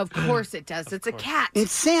night. Of course it does. It's a cat.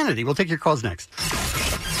 Insanity. We'll take your calls next.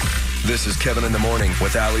 This is Kevin in the Morning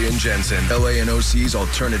with Ali and Jensen. LANOC's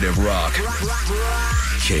alternative rock.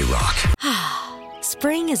 K-Rock.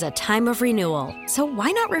 Spring is a time of renewal, so why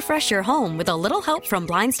not refresh your home with a little help from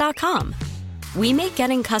Blinds.com? We make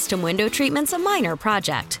getting custom window treatments a minor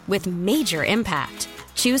project with major impact.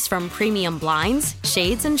 Choose from premium blinds,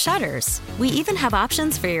 shades, and shutters. We even have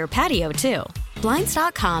options for your patio, too.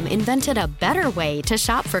 Blinds.com invented a better way to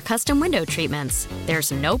shop for custom window treatments.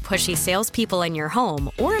 There's no pushy salespeople in your home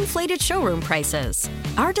or inflated showroom prices.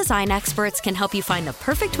 Our design experts can help you find the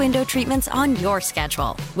perfect window treatments on your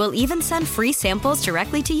schedule. We'll even send free samples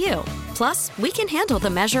directly to you. Plus, we can handle the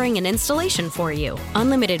measuring and installation for you.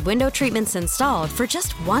 Unlimited window treatments installed for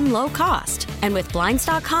just one low cost. And with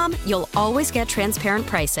Blinds.com, you'll always get transparent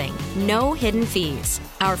pricing. No hidden fees.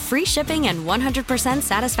 Our free shipping and 100%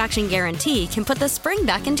 satisfaction guarantee can put the spring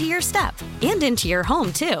back into your step and into your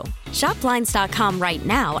home, too. Shop Blinds.com right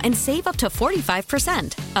now and save up to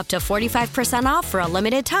 45%. Up to 45% off for a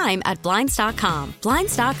limited time at Blinds.com.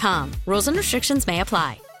 Blinds.com. Rules and restrictions may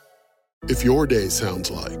apply. If your day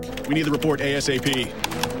sounds like, we need the report ASAP,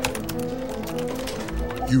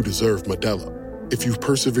 you deserve Modelo. If you've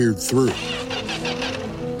persevered through,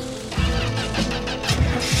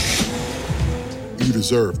 you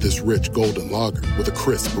deserve this rich golden lager with a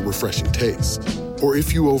crisp but refreshing taste. Or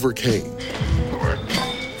if you overcame, 2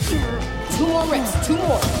 more reps, 2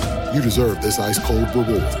 more. you deserve this ice-cold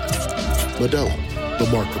reward. Modelo, the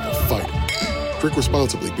Remarkable Fighter. Drink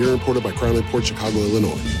responsibly. Beer imported by Crown Imports, Chicago,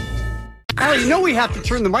 Illinois. Allie, you know we have to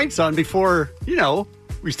turn the mics on before,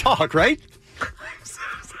 we talk, right?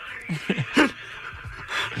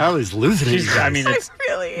 Allie's losing it. I mean, it's,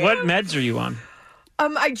 really am. what meds are you on?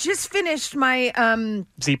 I just finished my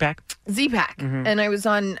Z-Pack? Z-Pack, and I was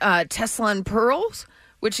on Tesla and Pearls,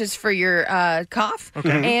 which is for your cough.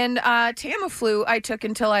 Okay. And Tamiflu I took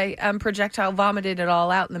until I projectile vomited it all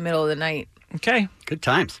out in the middle of the night. Okay. Good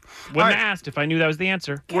times. When asked if I knew that was the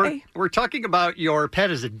answer. We're talking about your pet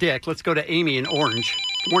as a dick. Let's go to Amy in Orange.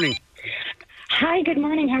 Good morning. Hi, good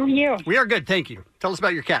morning. How are you? We are good, thank you. Tell us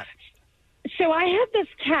about your cat. So I had this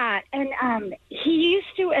cat, and he used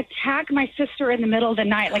to attack my sister in the middle of the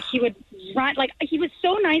night. Like, he would run. Like, he was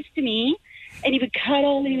so nice to me, and he would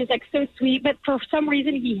cuddle, and he was, like, so sweet. But for some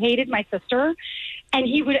reason, he hated my sister, and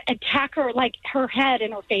he would attack her, like, her head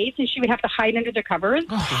and her face, and she would have to hide under the covers.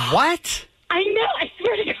 What? I know. I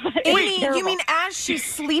swear to God. It was Amy, terrible. you mean as she's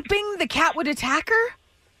sleeping, the cat would attack her?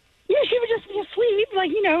 Yeah, she would just be asleep,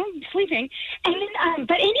 like, sleeping. And then,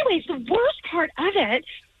 but anyways, the worst part of it,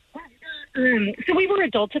 so we were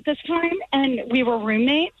adults at this time, and we were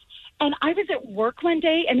roommates. And I was at work one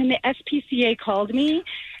day, and then the SPCA called me,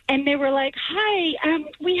 and they were like, "Hi,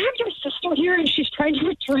 we have your sister here, and she's trying to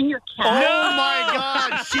return your cat." Oh, my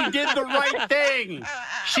God. She did the right thing.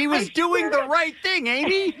 She was doing the right thing,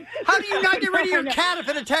 Amy. How do you not get rid of your cat if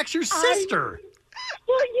it attacks your sister?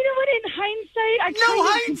 Well, you know what? In hindsight,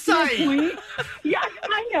 Yeah,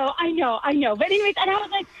 I know. But anyways, and I was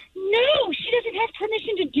like, no, she doesn't have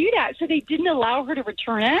permission to do that. So they didn't allow her to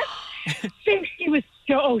return it. So she was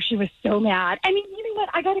so mad. I mean, you know what?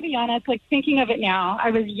 I got to be honest. Like, thinking of it now, I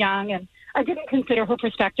was young and I didn't consider her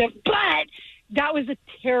perspective, but that was a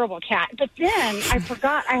terrible cat. But then I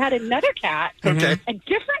forgot I had another cat, a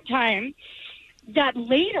different time, that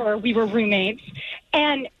later we were roommates,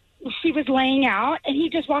 and she was laying out, and he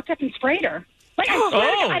just walked up and sprayed her. Like, I swear to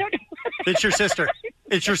God, I don't know. It's your sister.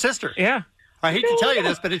 It's your sister. Yeah. I hate to tell you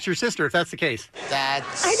this, but it's your sister if that's the case.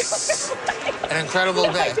 That's an incredible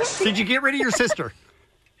day. Did you get rid of your sister?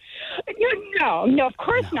 No, of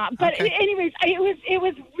course not. But anyways, it was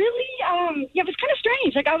really, it was kind of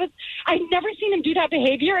strange. Like, I'd never seen him do that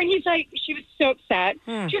behavior, and he's like, she was so upset.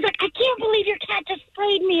 She was like, "I can't believe your cat just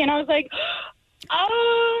sprayed me," and I was like,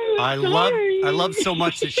 "Oh, I love so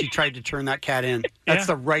much that she tried to turn that cat in. That's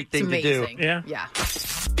the right thing to do. Yeah.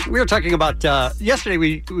 We were talking about yesterday.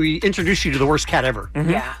 We introduced you to the worst cat ever.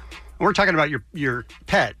 Yeah. We're talking about your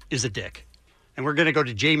pet is a dick, and we're going to go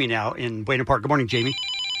to Jamie now in Buena Park. Good morning, Jamie.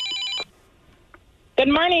 Good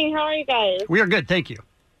morning. How are you guys? We are good, thank you.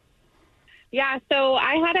 Yeah, so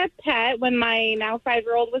I had a pet when my now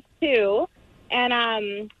 5-year-old was 2,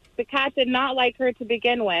 and the cat did not like her to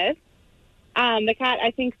begin with. The cat, I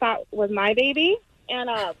think, thought was my baby. And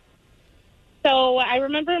so I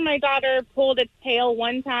remember my daughter pulled its tail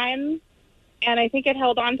one time, and I think it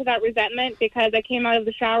held on to that resentment because I came out of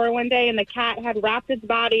the shower one day, and the cat had wrapped its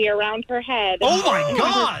body around her head. Oh, my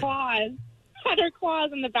God! Had her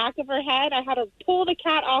claws in the back of her head. I had to pull the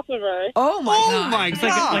cat off of her. Oh, my It's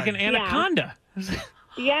God. like an anaconda.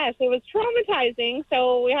 Yes, it was traumatizing.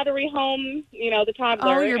 So we had to rehome, the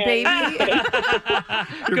toddler. Oh, your baby.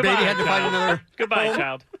 Your baby had to find another. Goodbye, home.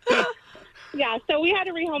 child. Yeah, so we had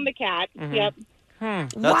to rehome the cat. Yep.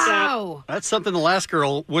 Wow. That's something the last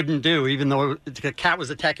girl wouldn't do, even though the cat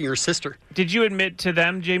was attacking her sister. Did you admit to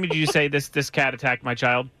them, Jamie? Did you say this cat attacked my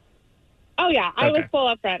child? Oh, yeah. I was Okay. full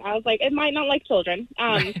up front. I was like, it might not like children.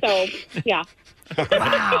 So, yeah.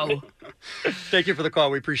 Wow. Thank you for the call.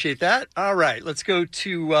 We appreciate that. All right, let's go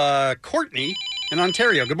to Courtney in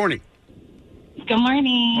Ontario. Good morning. Good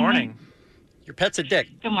morning. Morning. Your pet's a dick.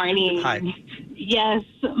 Good morning. Hi. Yes,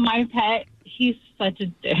 my pet, he's such a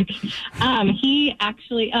dick. He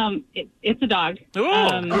actually, it's a dog.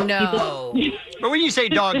 No. But when you say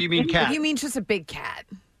dog, you mean cat. You mean just a big cat.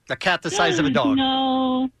 A cat the size of a dog.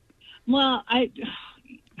 No. Well, I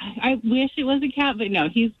wish it was a cat, but no,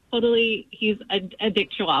 he's a dick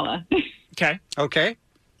chihuahua. Okay.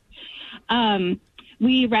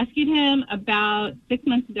 We rescued him about 6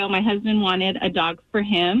 months ago. My husband wanted a dog for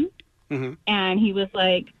him, and he was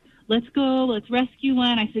like, "Let's go, let's rescue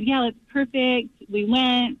one." I said, "Yeah, that's perfect." We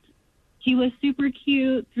went. He was super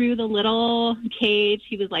cute through the little cage.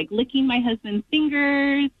 He was like licking my husband's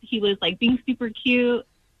fingers. He was like being super cute.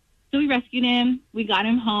 So we rescued him. We got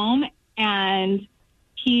him home, and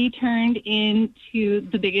he turned into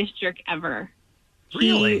the biggest jerk ever.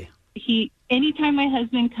 Really? He anytime my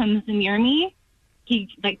husband comes near me, he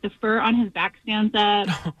like the fur on his back stands up.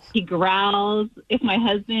 He growls. If my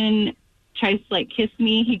husband tries to like kiss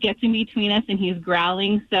me, he gets in between us and he's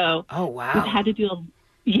growling. So we've had to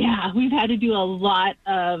do a lot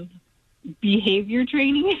of behavior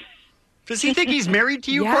training. Does he think he's married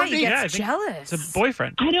to you, Courtney? He gets I think jealous. It's a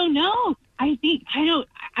boyfriend. I don't know.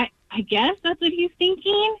 I guess that's what he's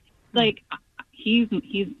thinking. Like he's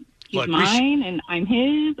Look, mine and I'm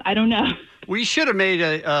his. I don't know. We should have made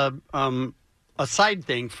a side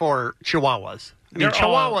thing for Chihuahuas. I mean,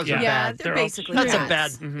 Chihuahuas are bad. they're basically That's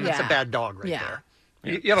cats. that's a bad dog right there.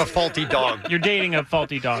 Yeah. You have a faulty dog. You're dating a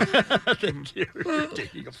faulty dog. Thank you. You're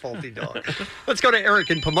dating a faulty dog. Let's go to Eric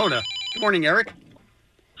in Pomona. Good morning, Eric.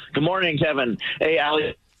 Good morning, Kevin. Hey,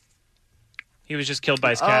 Allie. He was just killed by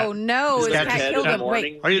his cat. Oh, no. His cat killed him.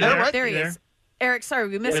 Wait. Are you there? What? There he is. Eric, sorry,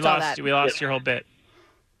 we missed all that. We lost your whole bit.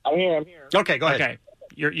 I'm here. Okay, go ahead. Okay.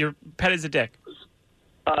 Your pet is a dick.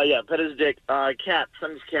 Yeah, pet is Dick. Cat,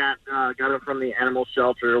 son's cat, got him from the animal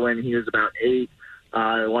shelter when he was about 8.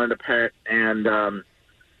 Wanted a pet, and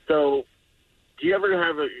so do you ever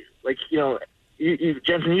have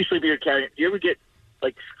Jensen, you sleep with your cat. Do you ever get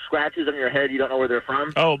like scratches on your head? You don't know where they're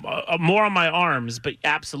from? Oh, more on my arms, but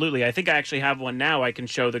absolutely. I think I actually have one now. I can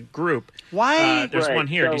show the group. Why? There's one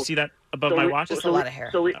here. Do you see that above my watch? Just a lot of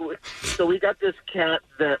hair. So we got this cat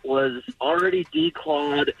that was already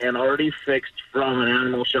declawed and already fixed from an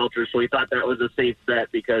animal shelter. So we thought that was a safe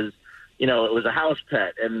bet because, it was a house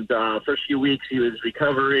pet. And first few weeks he was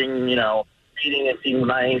recovering, feeding and seemed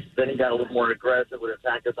nice. Then he got a little more aggressive, would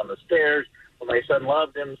attack us on the stairs. Well, my son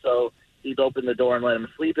loved him, so he'd open the door and let him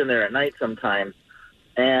sleep in there at night sometimes.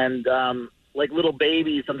 And like little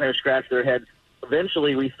babies sometimes scratch their heads.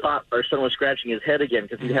 Eventually, we thought our son was scratching his head again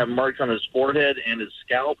because he'd have marks on his forehead and his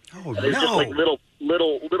scalp. Oh, and just like little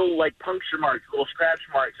like puncture marks, little scratch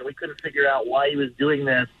marks, and we couldn't figure out why he was doing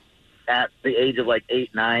this at the age of like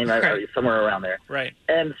 8, 9, somewhere around there. Right.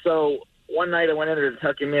 And so one night I went in there to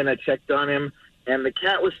tuck him in. I checked on him, and the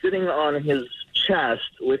cat was sitting on his chest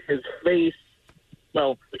with his face.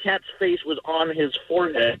 Well, the cat's face was on his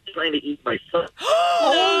forehead, trying to eat my son.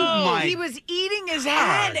 Oh, my! He was eating his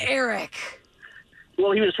head, Eric.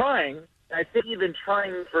 Well, he was trying. I think he'd been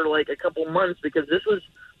trying for like a couple months because this was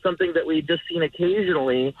something that we'd just seen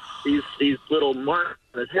occasionally, these little marks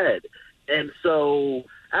on his head. And so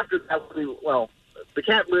after that, the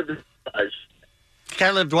cat lived in the garage.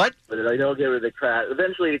 Cat lived what? But I don't give her the cat.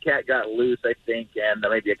 Eventually the cat got loose, I think, and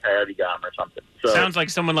maybe a coyote got him or something. So, sounds like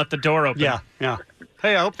someone left the door open. Yeah.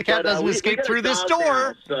 Hey, I hope the cat doesn't escape through this door.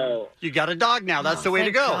 Now, so. You got a dog now. That's the way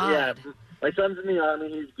to go. God. Yeah. My son's in the Army.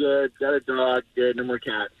 He's good. Got a dog. Good. No more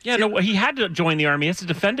cats. Yeah, no, he had to join the Army. He has to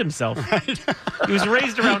defend himself. He was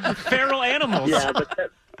raised around feral animals. Yeah, but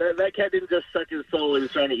that cat didn't just suck his soul. He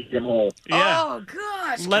was trying to eat him whole. Yeah. Oh,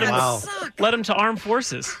 gosh. Let him to armed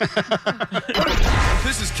forces.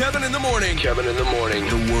 This is Kevin in the Morning. Kevin in the Morning.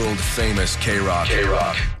 The world famous K-Rock.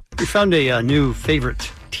 K-Rock. We found a new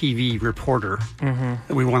favorite TV reporter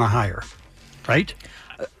that we want to hire, right?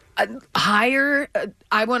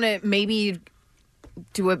 I want to maybe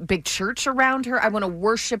do a big church around her. I want to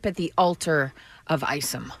worship at the altar of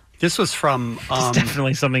Isom. This was from... It's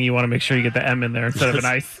definitely something you want to make sure you get the M in there instead of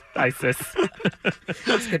an ISIS.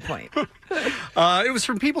 That's a good point. It was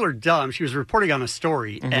from People Are Dumb. She was reporting on a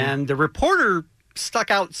story, and the reporter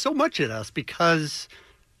stuck out so much at us because...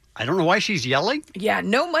 I don't know why she's yelling. Yeah,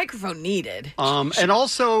 no microphone needed. And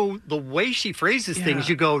also the way she phrases things,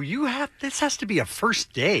 you go, this has to be a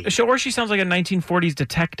first day. Or she sounds like a 1940s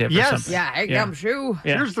detective or something. Yeah, I come true.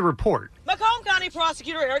 Yeah. Here's the report. Macomb County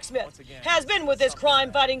Prosecutor Eric Smith has been with this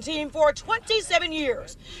crime-fighting team for 27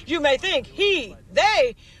 years. You may think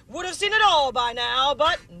they would have seen it all by now,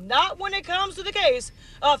 but not when it comes to the case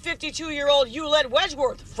of 52-year-old Eulette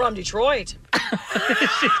Wedgeworth from Detroit.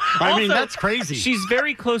 I mean, that's crazy. She's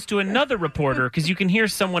very close to another reporter because you can hear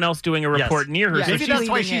someone else doing a report near her. Yeah, so maybe that's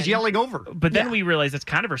why she's yelling over. But then we realize it's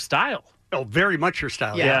kind of her style. Oh, very much her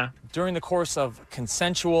style. Yeah. During the course of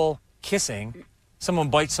consensual kissing, someone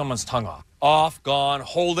bites someone's tongue off. Off, gone,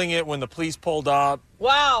 holding it when the police pulled up.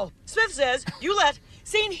 Wow. Smith says Eulette,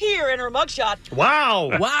 seen here in her mugshot. Wow.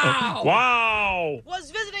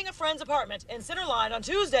 Was visiting a friend's apartment in Center Line on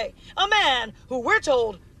Tuesday. A man who we're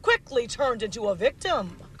told quickly turned into a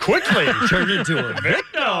victim. Quickly turned into a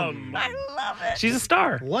victim. I love it. She's a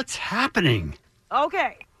star. What's happening?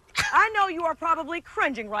 Okay. I know you are probably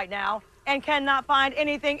cringing right now and cannot find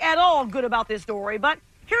anything at all good about this story, but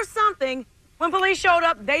here's something. When police showed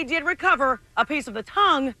up, they did recover a piece of the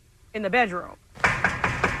tongue in the bedroom.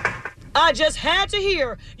 I just had to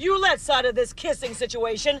hear Eulette's side of this kissing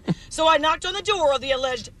situation, so I knocked on the door of the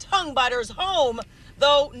alleged tongue biter's home,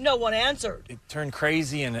 though no one answered. It turned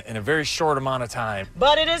crazy in a very short amount of time.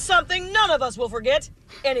 But it is something none of us will forget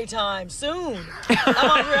anytime soon.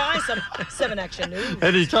 I'm Andrea Isom, 7 Action News.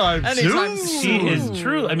 Anytime soon. She is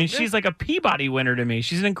true. I mean, she's like a Peabody winner to me.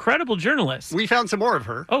 She's an incredible journalist. We found some more of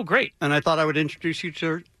her. Oh, great. And I thought I would introduce you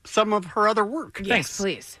to some of her other work. Yes, Thanks.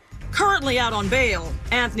 please. Currently out on bail,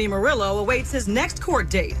 Anthony Murillo awaits his next court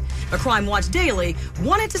date. A Crime Watch Daily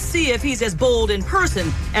wanted to see if he's as bold in person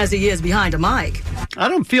as he is behind a mic.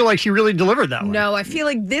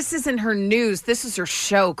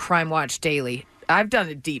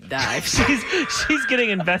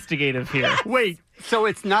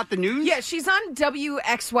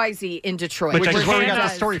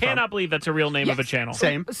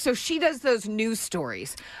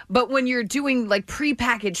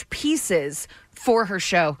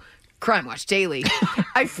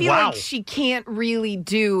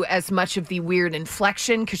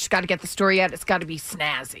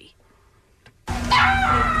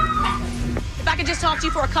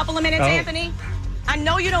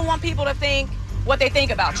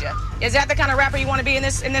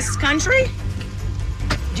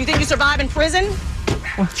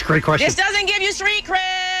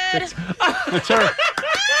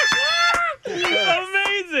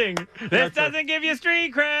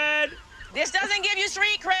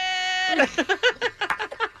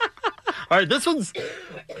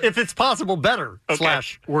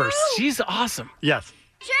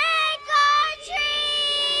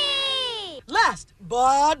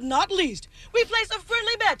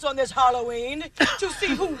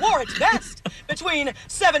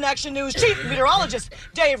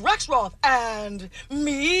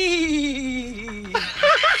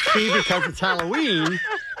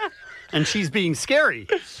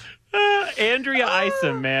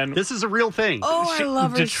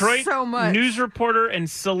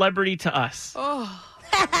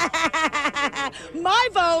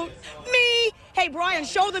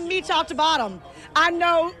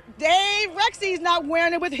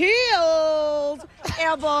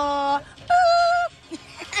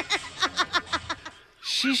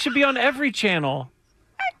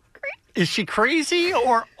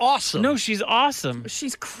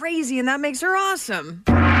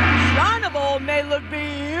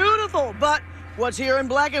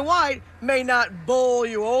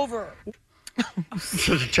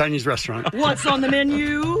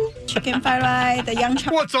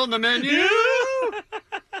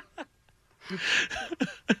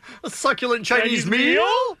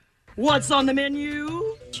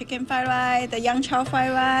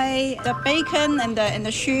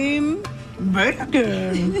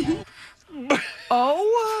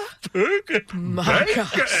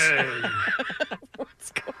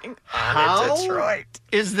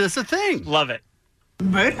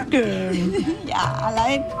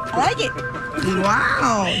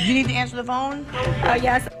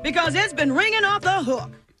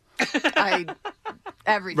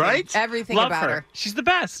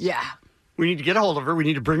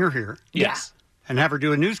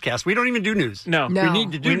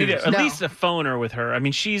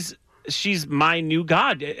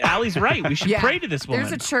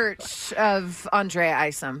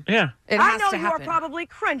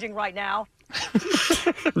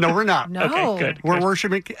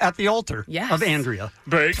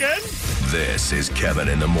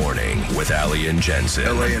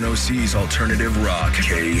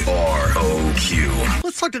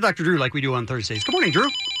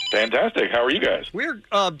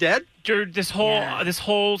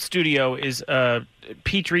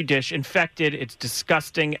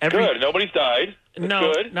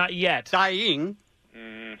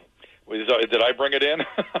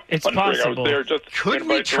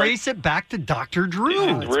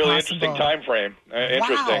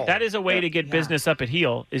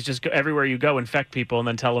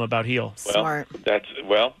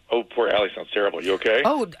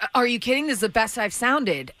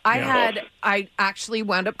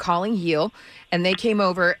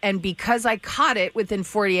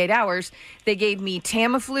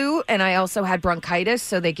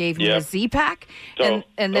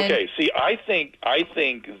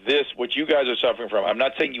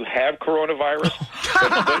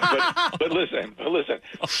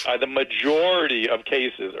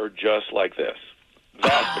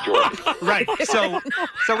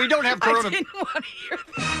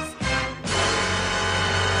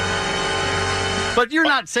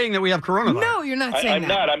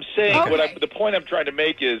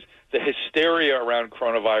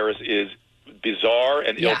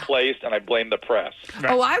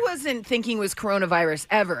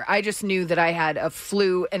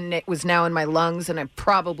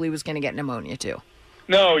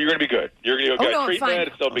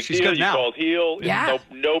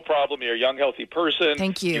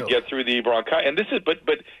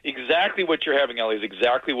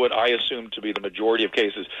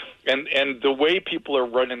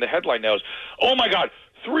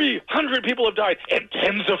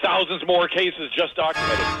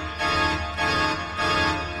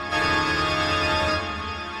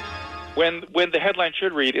 when the headline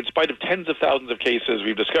should read, in spite of tens of thousands of cases,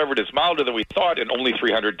 we've discovered it's milder than we thought and only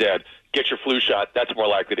 300 dead. Get your flu shot. That's more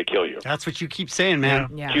likely to kill you. That's what you keep saying, man.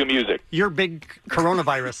 Yeah. Cue music. You're big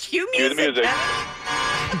coronavirus. Cue the music.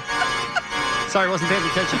 Sorry, I wasn't paying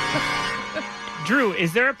attention. Drew,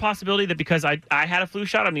 is there a possibility that because I had a flu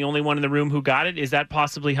shot, I'm the only one in the room who got it? Is that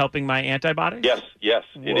possibly helping my antibodies? Yes,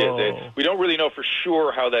 it is. We don't really know for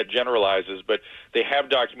sure how that generalizes, but they have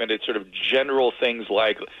documented sort of general things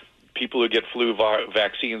like people who get flu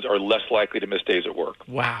vaccines are less likely to miss days at work.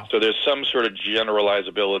 Wow. So there's some sort of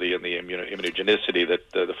generalizability in the immunogenicity that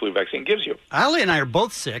the flu vaccine gives you. Allie and I are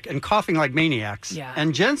both sick and coughing like maniacs. Yeah.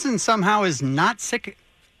 And Jensen somehow is not sick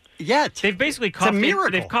yet. They've basically It's a coughed.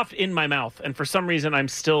 miracle. They've coughed in my mouth, and for some reason, I'm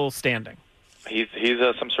still standing. He's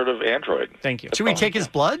some sort of android. Thank you. Should we take his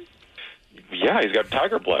blood? Yeah, he's got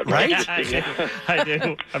tiger blood, Right? Yeah, I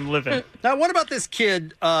do. I'm living. Now, what about this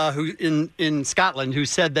kid who in Scotland who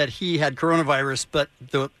said that he had coronavirus, but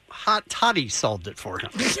the hot toddy solved it for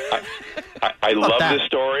him? I love that? this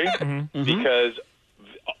story because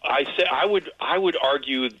I would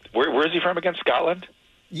argue where is he from again? Scotland?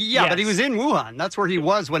 Yeah, but he was in Wuhan. That's where he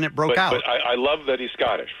was when it broke out. But I love that he's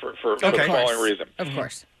Scottish for the following reason. Of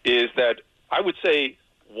course. Is that I would say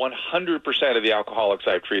 100% of the alcoholics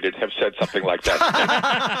I've treated have said something like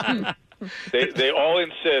that. They all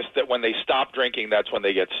insist that when they stop drinking, that's when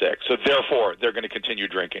they get sick. So therefore, they're going to continue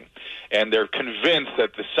drinking. And they're convinced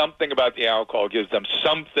that something about the alcohol gives them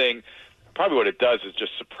something. Probably what it does is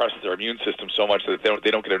just suppress their immune system so much that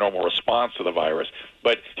they don't get a normal response to the virus.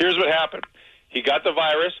 But here's what happened. He got the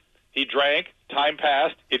virus, he drank, time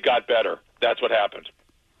passed, it got better. That's what happened.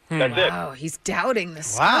 That's it. Wow, he's doubting the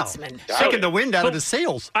Scotsman. Taking the wind out of his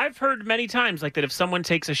sails. I've heard many times like that if someone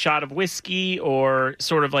takes a shot of whiskey or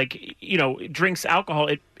sort of like, drinks alcohol,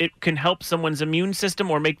 it can help someone's immune system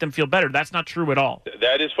or make them feel better. That's not true at all.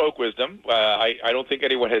 That is folk wisdom. I don't think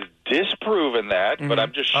anyone has disproven that, but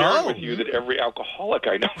I'm just sharing with you that every alcoholic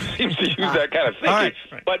I know seems to use that kind of thinking.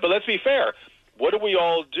 Right. But let's be fair. What do we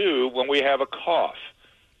all do when we have a cough?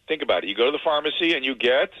 Think about it. You go to the pharmacy and you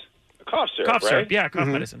get a cough syrup, Cough right? syrup, yeah, cough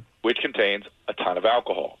medicine. Which contains a ton of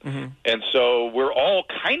alcohol. And so we're all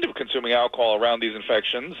kind of consuming alcohol around these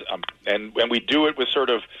infections, and we do it with sort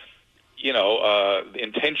of, the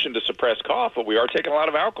intention to suppress cough, but we are taking a lot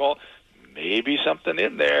of alcohol. Maybe something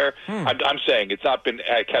in there. I'm saying it's not been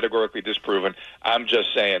categorically disproven. I'm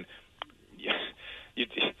just saying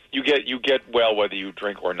you get well whether you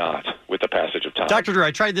drink or not with the passage of time. Dr. Drew,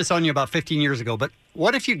 I tried this on you about 15 years ago, but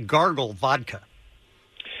what if you gargle vodka?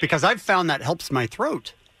 Because I've found that helps my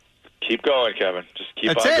throat. Keep going, Kevin. Just keep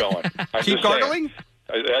That's on it. going. I'm Keep just saying. gargling?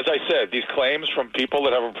 As I said, these claims from people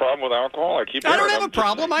that have a problem with alcohol, I don't have a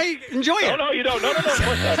problem. I enjoy it. No, you don't. No, of course not.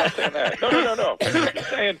 I'm not saying that. No. I'm just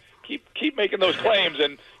saying keep making those claims,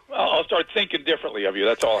 and I'll start thinking differently of you.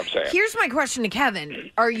 That's all I'm saying. Here's my question to Kevin.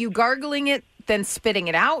 Are you gargling it, then spitting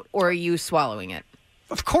it out, or are you swallowing it?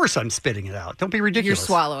 Of course I'm spitting it out. Don't be ridiculous. You're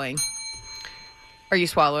swallowing. Are you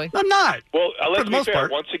swallowing? I'm not. Well, For let's the be most fair.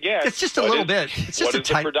 part. Once again, It's just a little bit. It's just what a is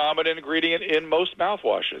the tiny... predominant ingredient in most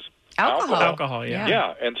mouthwashes? Alcohol.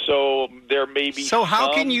 Yeah, and so there may be. So how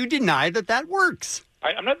some- can you deny that works?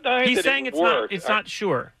 I'm not denying He's that saying it it's works. not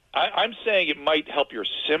sure. I'm saying it might help your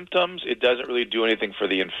symptoms. It doesn't really do anything for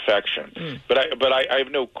the infection. But I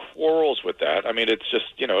have no quarrels with that. I mean, it's just,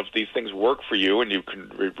 if these things work for you and you can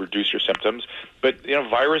reduce your symptoms. But,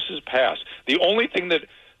 viruses pass. The only thing that,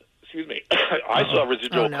 excuse me, I still have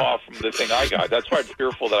residual cough from the thing I got. That's why I'm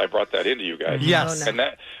fearful that I brought that into you guys. Yes. And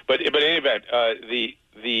but in any event,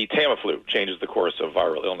 the Tamiflu changes the course of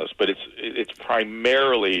viral illness, but it's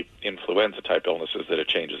primarily influenza-type illnesses that it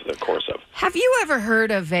changes the course of. Have you ever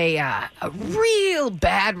heard of a real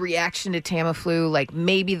bad reaction to Tamiflu? Like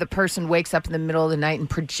maybe the person wakes up in the middle of the night and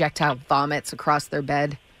projectile vomits across their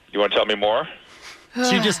bed? You want to tell me more?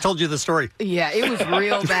 She just told you the story. Yeah, it was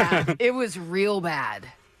real bad. It was real bad.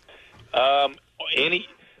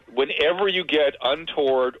 Whenever you get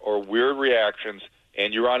untoward or weird reactions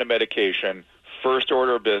and you're on a medication, first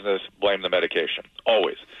order of business, blame the medication.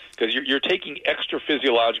 Always. Because you're taking extra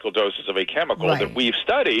physiological doses of a chemical that we've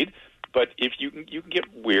studied, but if you can get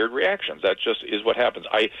weird reactions. That just is what happens.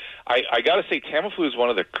 I got to say, Tamiflu is one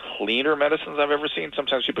of the cleaner medicines I've ever seen.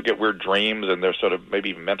 Sometimes people get weird dreams and there's sort of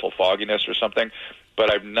maybe mental fogginess or something,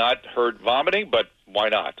 but I've not heard vomiting, but why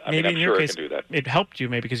not? I mean, I'm sure it can do that. It helped you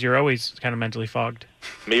maybe because you're always kind of mentally fogged.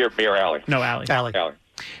 Me or Allie? No, Allie. Allie.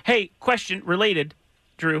 Hey, question related,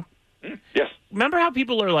 Drew. Yes. Remember how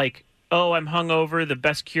people are like, oh, I'm hungover, the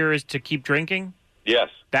best cure is to keep drinking? Yes.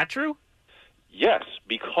 That true? Yes,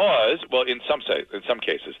 because, well, in some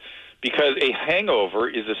cases, because a hangover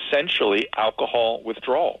is essentially alcohol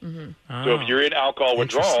withdrawal. So if you're in alcohol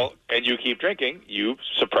withdrawal and you keep drinking, you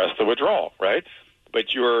suppress the withdrawal, right?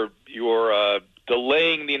 But you're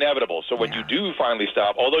delaying the inevitable. So when you do finally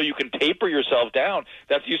stop, although you can taper yourself down,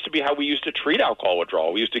 that used to be how we used to treat alcohol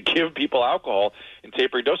withdrawal. We used to give people alcohol in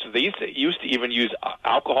tapering doses. They used to even use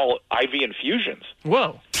alcohol IV infusions.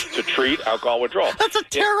 Whoa. To treat alcohol withdrawal. That's a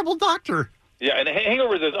terrible doctor. Yeah, and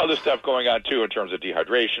hangover, there's other stuff going on too in terms of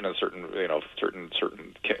dehydration and certain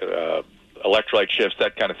electrolyte shifts,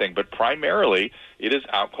 that kind of thing. But primarily, it is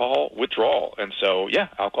alcohol withdrawal, and so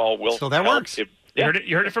alcohol will. So that help works. You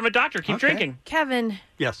heard it from a doctor. Keep drinking. Kevin.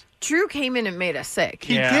 Yes. Drew came in and made us sick.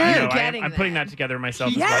 He did. I'm putting that together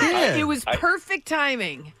myself. Yeah, it was perfect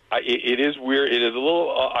timing. It is weird. It is a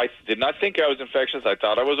little. I did not think I was infectious. I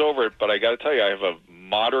thought I was over it, but I got to tell you, I have a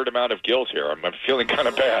moderate amount of guilt here. I'm feeling kind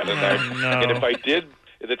of bad, and if I did.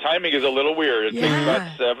 The timing is a little weird. It takes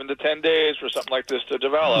about 7 to 10 days for something like this to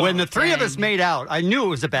develop. When the three of us made out, I knew it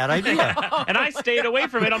was a bad idea. And I stayed away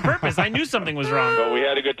from it on purpose. I knew something was wrong. But we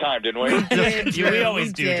had a good time, didn't we? We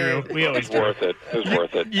always do, Drew. We always do. It was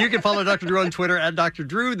worth it. You can follow Dr. Drew on Twitter at Dr.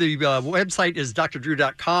 Drew. The website is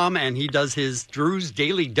drdrew.com, and he does his Drew's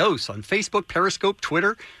Daily Dose on Facebook, Periscope,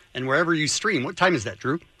 Twitter, and wherever you stream. What time is that,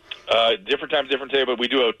 Drew? Different times, different day, but we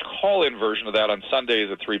do a call-in version of that on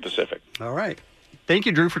Sundays at 3 Pacific. All right. Thank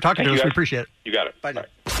you, Drew, for talking to us. We appreciate it. You got it. Bye now.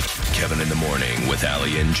 Kevin in the Morning with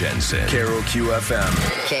Ali and Jensen. Carol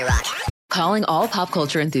QFM. K-Rock. Calling all pop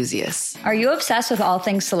culture enthusiasts. Are you obsessed with all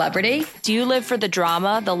things celebrity? Do you live for the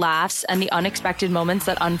drama, the laughs, and the unexpected moments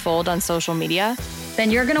that unfold on social media? Then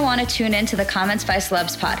you're going to want to tune in to the Comments by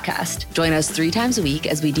Celebs podcast. Join us 3 times a week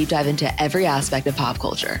as we deep dive into every aspect of pop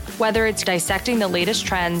culture. Whether it's dissecting the latest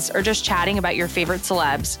trends or just chatting about your favorite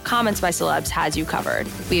celebs, Comments by Celebs has you covered.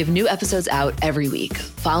 We have new episodes out every week.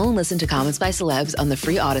 Follow and listen to Comments by Celebs on the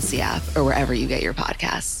free Odyssey app or wherever you get your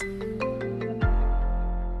podcasts.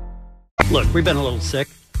 Look, we've been a little sick.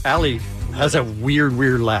 Allie has a weird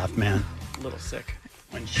laugh, man. A little sick.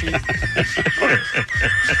 When she...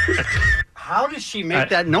 How does she make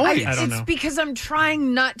that noise? I don't know. It's because I'm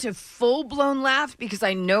trying not to full-blown laugh because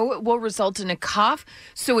I know it will result in a cough.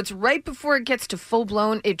 So it's right before it gets to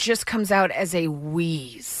full-blown, it just comes out as a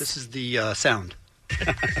wheeze. This is the sound.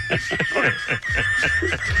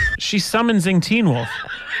 She's summoning Teen Wolf.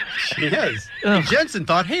 She is. And Jensen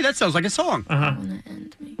thought, hey, that sounds like a song. Uh-huh.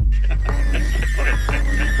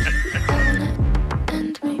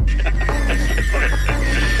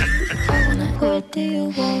 What do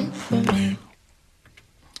you want from me?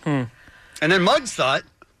 And then Muggs thought,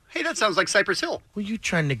 hey, that sounds like Cypress Hill. Were you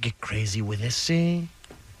trying to get crazy with this, eh?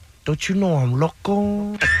 Don't you know I'm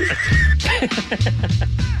loco?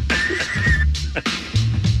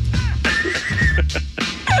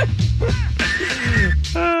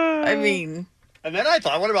 I mean... And then I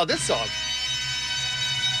thought, what about this song?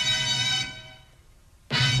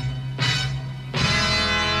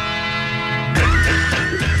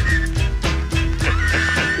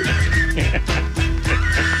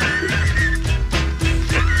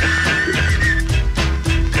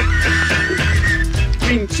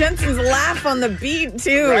 Jensen's laugh on the beat,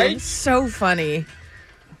 too. Right? It's so funny.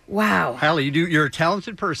 Wow. Hallie, you're a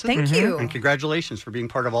talented person. Thank you. And congratulations for being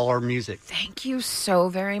part of all our music. Thank you so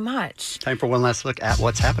very much. Time for one last look at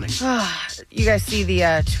what's happening. You guys see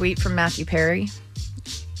the tweet from Matthew Perry?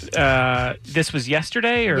 This was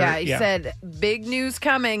yesterday? Yeah, he said, big news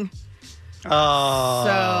coming.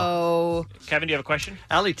 So... Kevin, do you have a question?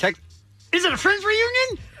 Allie is it a Friends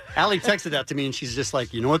reunion? Allie texted that to me, and she's just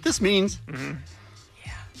like, you know what this means? Mm-hmm.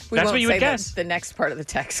 We That's won't what you say would guess. The next part of the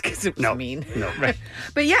text because it was mean. No, right.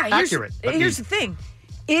 But yeah, Accurate, but here's the thing.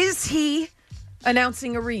 Is he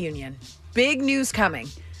announcing a reunion? Big news coming.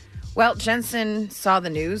 Well, Jensen saw the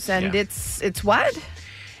news, and it's what?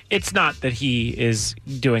 It's not that he is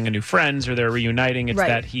doing a new Friends or they're reuniting. It's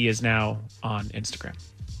that he is now on Instagram.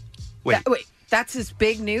 Wait, that's his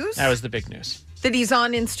big news? That was the big news. That he's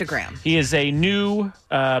on Instagram. He is a new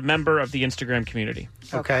member of the Instagram community.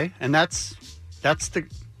 Okay, and that's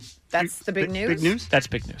the big news? Big news? That's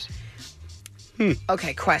big news.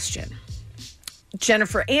 Okay, question.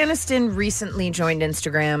 Jennifer Aniston recently joined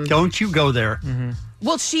Instagram. Don't you go there. Mm-hmm.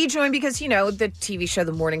 Well, she joined because, the TV show,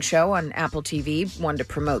 The Morning Show on Apple TV, wanted to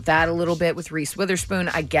promote that a little bit with Reese Witherspoon.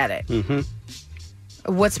 I get it.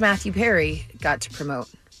 Mm-hmm. What's Matthew Perry got to promote?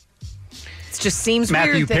 It just seems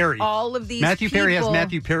Matthew weird Perry. that all of these Matthew Perry has people-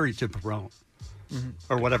 Matthew Perry to promote.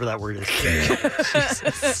 Or whatever that word is.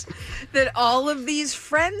 Jesus. That all of these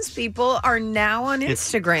Friends people are now on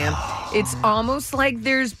Instagram. It's almost like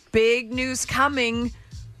there's big news coming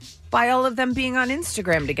by all of them being on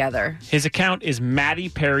Instagram together. His account is Matty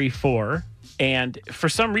Perry 4, and for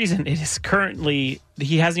some reason, it is currently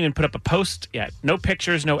he hasn't even put up a post yet. No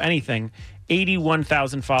pictures, no anything.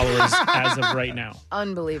 81,000 followers as of right now.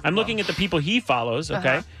 Unbelievable. I'm looking at the people he follows.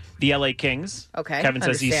 Okay. Uh-huh. The LA Kings. Okay, Kevin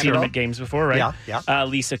says he's seen them at games before, right? Yeah.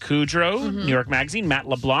 Lisa Kudrow, New York Magazine, Matt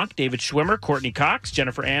LeBlanc, David Schwimmer, Courtney Cox,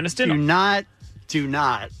 Jennifer Aniston. Do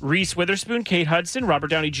not. Reese Witherspoon, Kate Hudson, Robert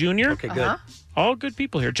Downey Jr. Okay, good. All good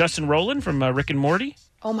people here. Justin Rowland from Rick and Morty.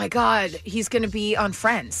 Oh my God, he's going to be on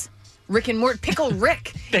Friends. Rick and Morty. Pickle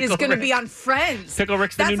Rick is going to be on Friends. Pickle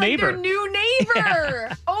Rick's the new neighbor. That's like their new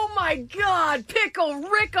neighbor. Oh my God, Pickle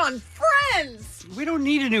Rick on Friends. We don't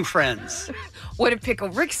need a new Friends. What if Pickle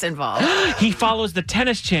Rick's involved? He follows the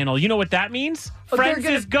tennis channel. You know what that means? Friends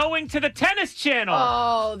is going to the tennis channel.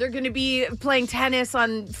 Oh, they're going to be playing tennis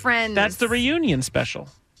on Friends. That's the reunion special.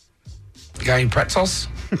 You got any pretzels?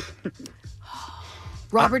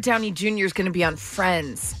 Robert Downey Jr. is going to be on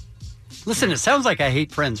Friends. Listen, it sounds like I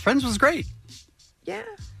hate Friends. Friends was great. Yeah.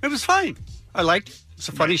 It was fine. I liked it. It's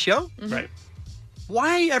a funny show. Right.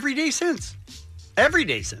 Why every day since? Every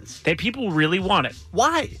day since. People really want it.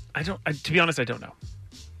 Why? To be honest, I don't know.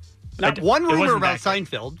 Not one it rumor wasn't about that good.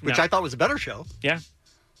 Seinfeld, which No. I thought was a better show. Yeah.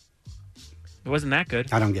 It wasn't that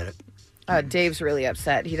good. I don't get it. Dave's really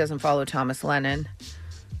upset. He doesn't follow Thomas Lennon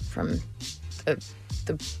from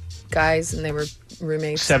the guys, and they were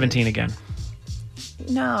roommates. 17 again.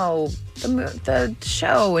 No, the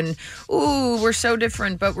show, and we're so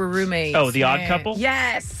different, but we're roommates. Oh, The Odd Couple?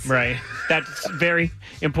 Yes. Right. That's a very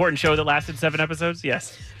important show that lasted 7 episodes.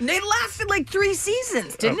 Yes. They lasted like 3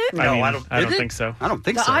 seasons, didn't it? I don't think so. I don't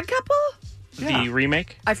think The so. Odd Couple? The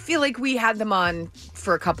remake? I feel like we had them on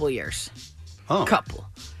for a couple years. Oh. Couple.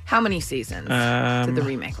 How many seasons did the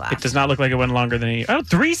remake last? It does not look like it went longer than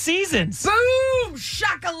 3 seasons. Boom!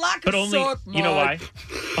 Shakalaka. But only, you know why?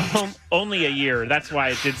 Only a year. That's why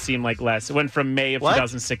it did seem like less. It went from May of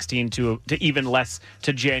 2016 to even less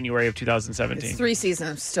to January of 2017. It's 3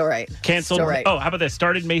 seasons. Still right. Canceled. Still right. Oh, how about this?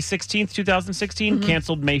 Started May 16th, 2016.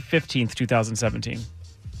 Canceled May 15th, 2017.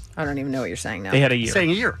 I don't even know what you're saying now. They had a year.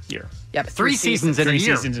 Saying a year. Year. Yeah, but 3 seasons in a 3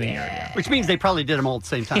 year. seasons in a year. Yeah. Which means they probably did them all at the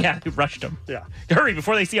same time. Yeah, they rushed them. Yeah. Hurry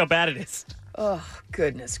before they see how bad it is. Oh,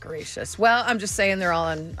 goodness gracious. Well, I'm just saying they're all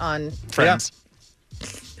on Friends.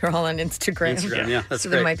 They're all on Instagram. Yeah, that's so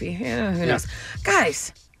great. there might be, who knows.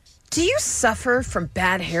 Guys, do you suffer from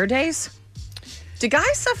bad hair days? Do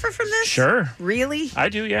guys suffer from this? Sure. Really? I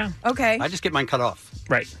do, yeah. Okay. I just get mine cut off.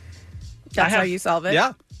 Right. That's how you solve it?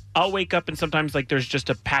 Yeah. I'll wake up and sometimes like there's just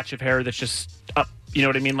a patch of hair that's just up. You know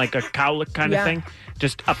what I mean? Like a cowlick kind of thing.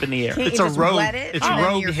 Just up in the air. Can't you just wet it It's and then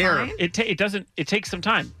rogue you're hair. fine? It doesn't. It takes some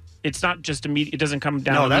time. It's not just immediate. It doesn't come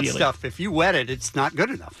down No, that immediately. stuff, if you wet it, it's not good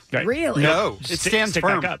enough. Right. Really? No, it Stick- stands stick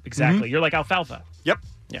firm. back up. Exactly. You're like alfalfa. Yep.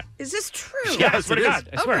 Yeah. Is this true? Yeah, I swear to God.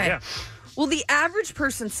 I swear. Okay. Yeah. Well, the average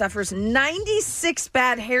person suffers 96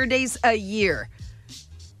 bad hair days a year.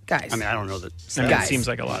 Guys. I mean, I don't know that. I mean, Guys. it seems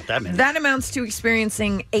like a lot. That many. That amounts to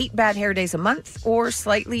experiencing 8 bad hair days a month or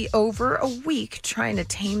slightly over a week trying to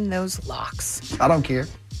tame those locks. I don't care.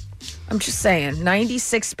 I'm just saying,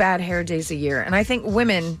 96 bad hair days a year. And I think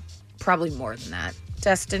women, probably more than that.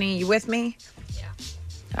 Destiny, you with me?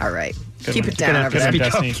 Yeah. All right. Good Keep one. it down over Good one, there.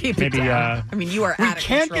 Destiny. Keep Maybe, it down. I mean, you are We out of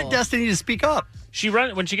can't control. get Destiny to speak up.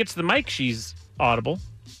 When she gets to the mic, she's audible.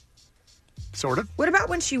 Sort of. What about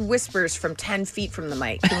when she whispers from 10 feet from the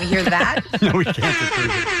mic? Can we hear that? No, we can't.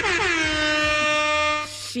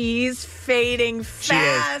 She's fading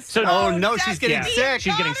fast. So, Oh, no, she's getting yeah, sick.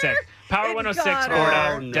 She's getting sick. Power It 106 got her. order.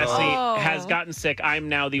 Oh, no. Destiny Oh. has gotten sick. I'm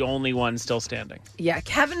now the only one still standing. Yeah,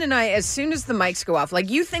 Kevin and I, as soon as the mics go off, like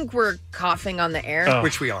you think we're coughing on the air, Oh.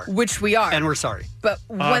 Which we are. which we are. And we're sorry. But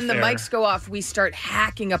when the air. mics go off, we start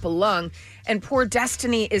hacking up a lung. And poor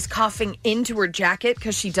Destiny is coughing into her jacket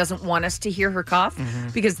because she doesn't want us to hear her cough.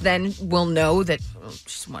 Because then we'll know that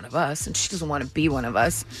she's one of us and she doesn't want to be one of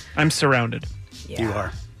us. I'm surrounded. Yeah. You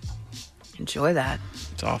are. Enjoy that.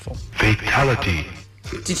 It's awful. Fatality.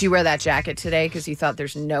 Did you wear that jacket today because you thought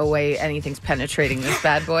there's no way anything's penetrating this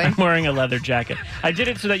bad boy? I'm wearing a leather jacket. I did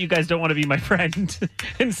it so that you guys don't want to be my friend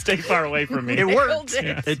and stay far away from me. It worked.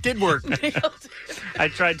 Nailed it. It did work. I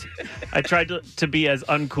tried to be as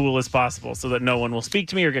uncool as possible so that no one will speak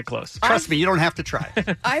to me or get close. Trust me, you don't have to try.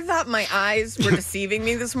 I thought my eyes were deceiving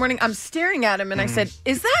me this morning. I'm staring at him and I said,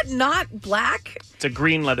 is that not black? It's a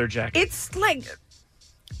green leather jacket. It's like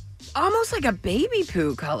almost like a baby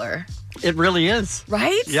poo color, It really is.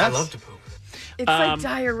 right? Yes. I love to poop. It's like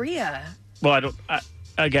diarrhea. Well, I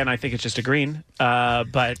think it's just a green,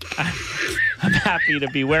 but I'm happy to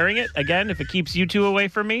be wearing it. Again, if it keeps you two away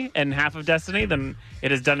from me and half of Destiny, then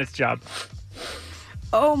it has done its job.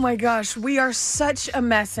 Oh my gosh, we are such a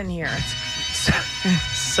mess in here.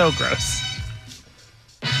 So gross.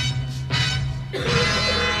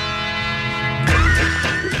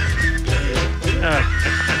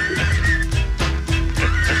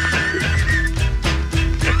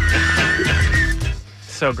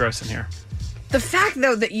 So gross in here. The fact,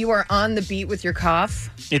 though, that you are on the beat with your cough.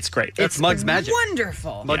 It's great. That's Mug's magic.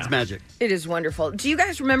 Wonderful. Mug's magic. It is wonderful. Do you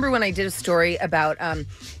guys remember when I did a story about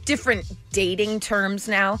different dating terms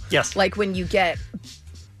now? Yes. Like when you get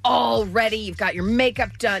all ready, you've got your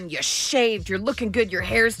makeup done, you shaved, you're looking good, your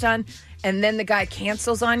hair's done, and then the guy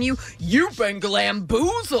cancels on you. You've been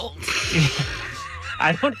glamboozled.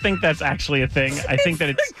 I don't think that's actually a thing. I think that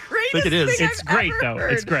it's... I think it is. It's great, though.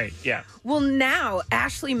 It's great, yeah. Well, now,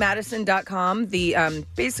 AshleyMadison.com, the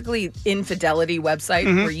basically infidelity website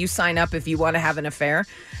where you sign up if you want to have an affair,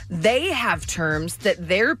 they have terms that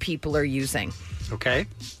their people are using. Okay.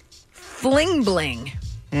 Fling bling.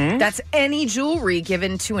 That's any jewelry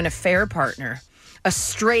given to an affair partner. A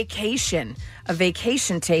straycation, a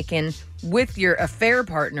vacation taken with your affair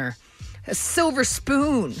partner. A silver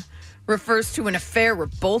spoon refers to an affair where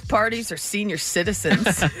both parties are senior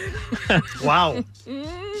citizens. Wow.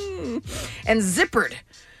 And zippered.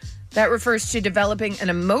 That refers to developing an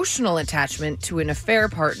emotional attachment to an affair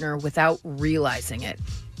partner without realizing it.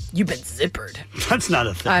 You've been zippered. That's not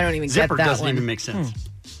a thing. I don't even get Zipper that doesn't one. even make sense.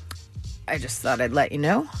 I just thought I'd let you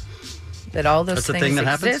know that all those That's a things thing that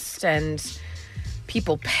happens? exist and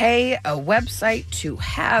people pay a website to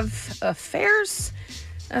have affairs.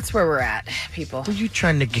 That's where we're at, people. Are you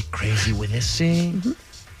trying to get crazy with this, eh?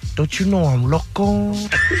 Don't you know I'm loco?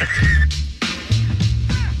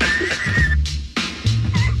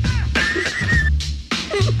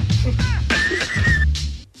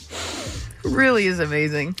 Really is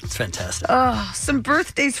amazing. It's fantastic. Oh, some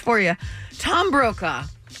birthdays for you. Tom Brokaw.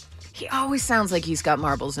 He always sounds like he's got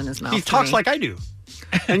marbles in his mouth. He to talks me. like I do.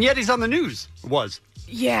 And yet he's on the news. Was.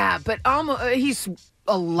 Yeah, but he's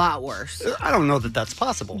a lot worse. I don't know that that's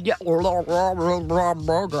possible. Yeah. Was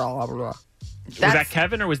that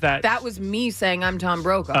Kevin or was that... That was me saying I'm Tom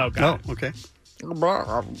Brokaw. Oh, got it. Okay.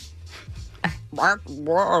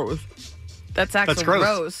 That's actually That's gross.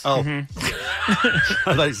 Rose. Oh.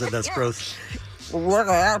 I thought you said that's gross.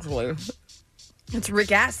 It's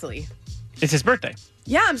Rick Astley. It's his birthday.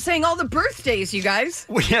 Yeah, I'm saying all the birthdays, you guys.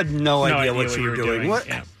 We had no idea what you were doing. What?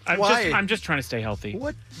 Yeah. Why? I'm just trying to stay healthy.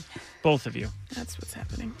 What? Both of you. That's what's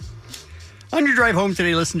happening. On your drive home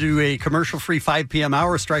today, listen to a commercial-free 5 p.m.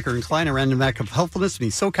 hour. Stryker and Klein, a random act of helpfulness from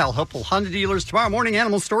the SoCal helpful Honda dealers. Tomorrow morning,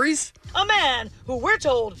 animal stories. A man who we're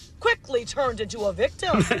told quickly turned into a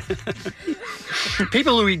victim.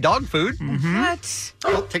 People who eat dog food. What?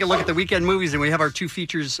 Well, take a look at the weekend movies, and we have our two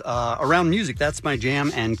features around music. That's My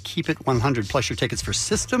Jam and Keep It 100, plus your tickets for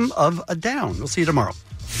System of a Down. We'll see you tomorrow.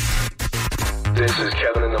 This is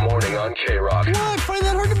Kevin in the Morning on K-Rock. Well, I find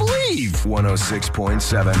that hard to believe.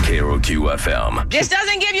 106.7 KROQ FM. This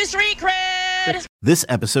doesn't give you street cred. This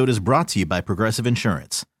episode is brought to you by Progressive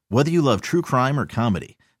Insurance. Whether you love true crime or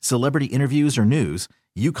comedy, celebrity interviews or news,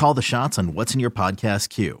 you call the shots on what's in your podcast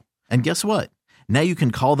queue. And guess what? Now you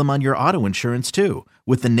can call them on your auto insurance too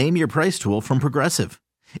with the Name Your Price tool from Progressive.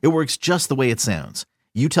 It works just the way it sounds.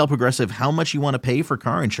 You tell Progressive how much you want to pay for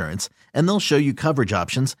car insurance, and they'll show you coverage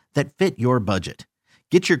options that fit your budget.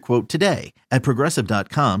 Get your quote today at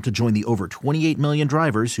Progressive.com to join the over 28 million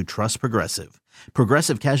drivers who trust Progressive.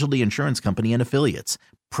 Progressive Casualty Insurance Company and Affiliates.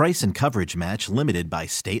 Price and coverage match limited by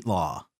state law.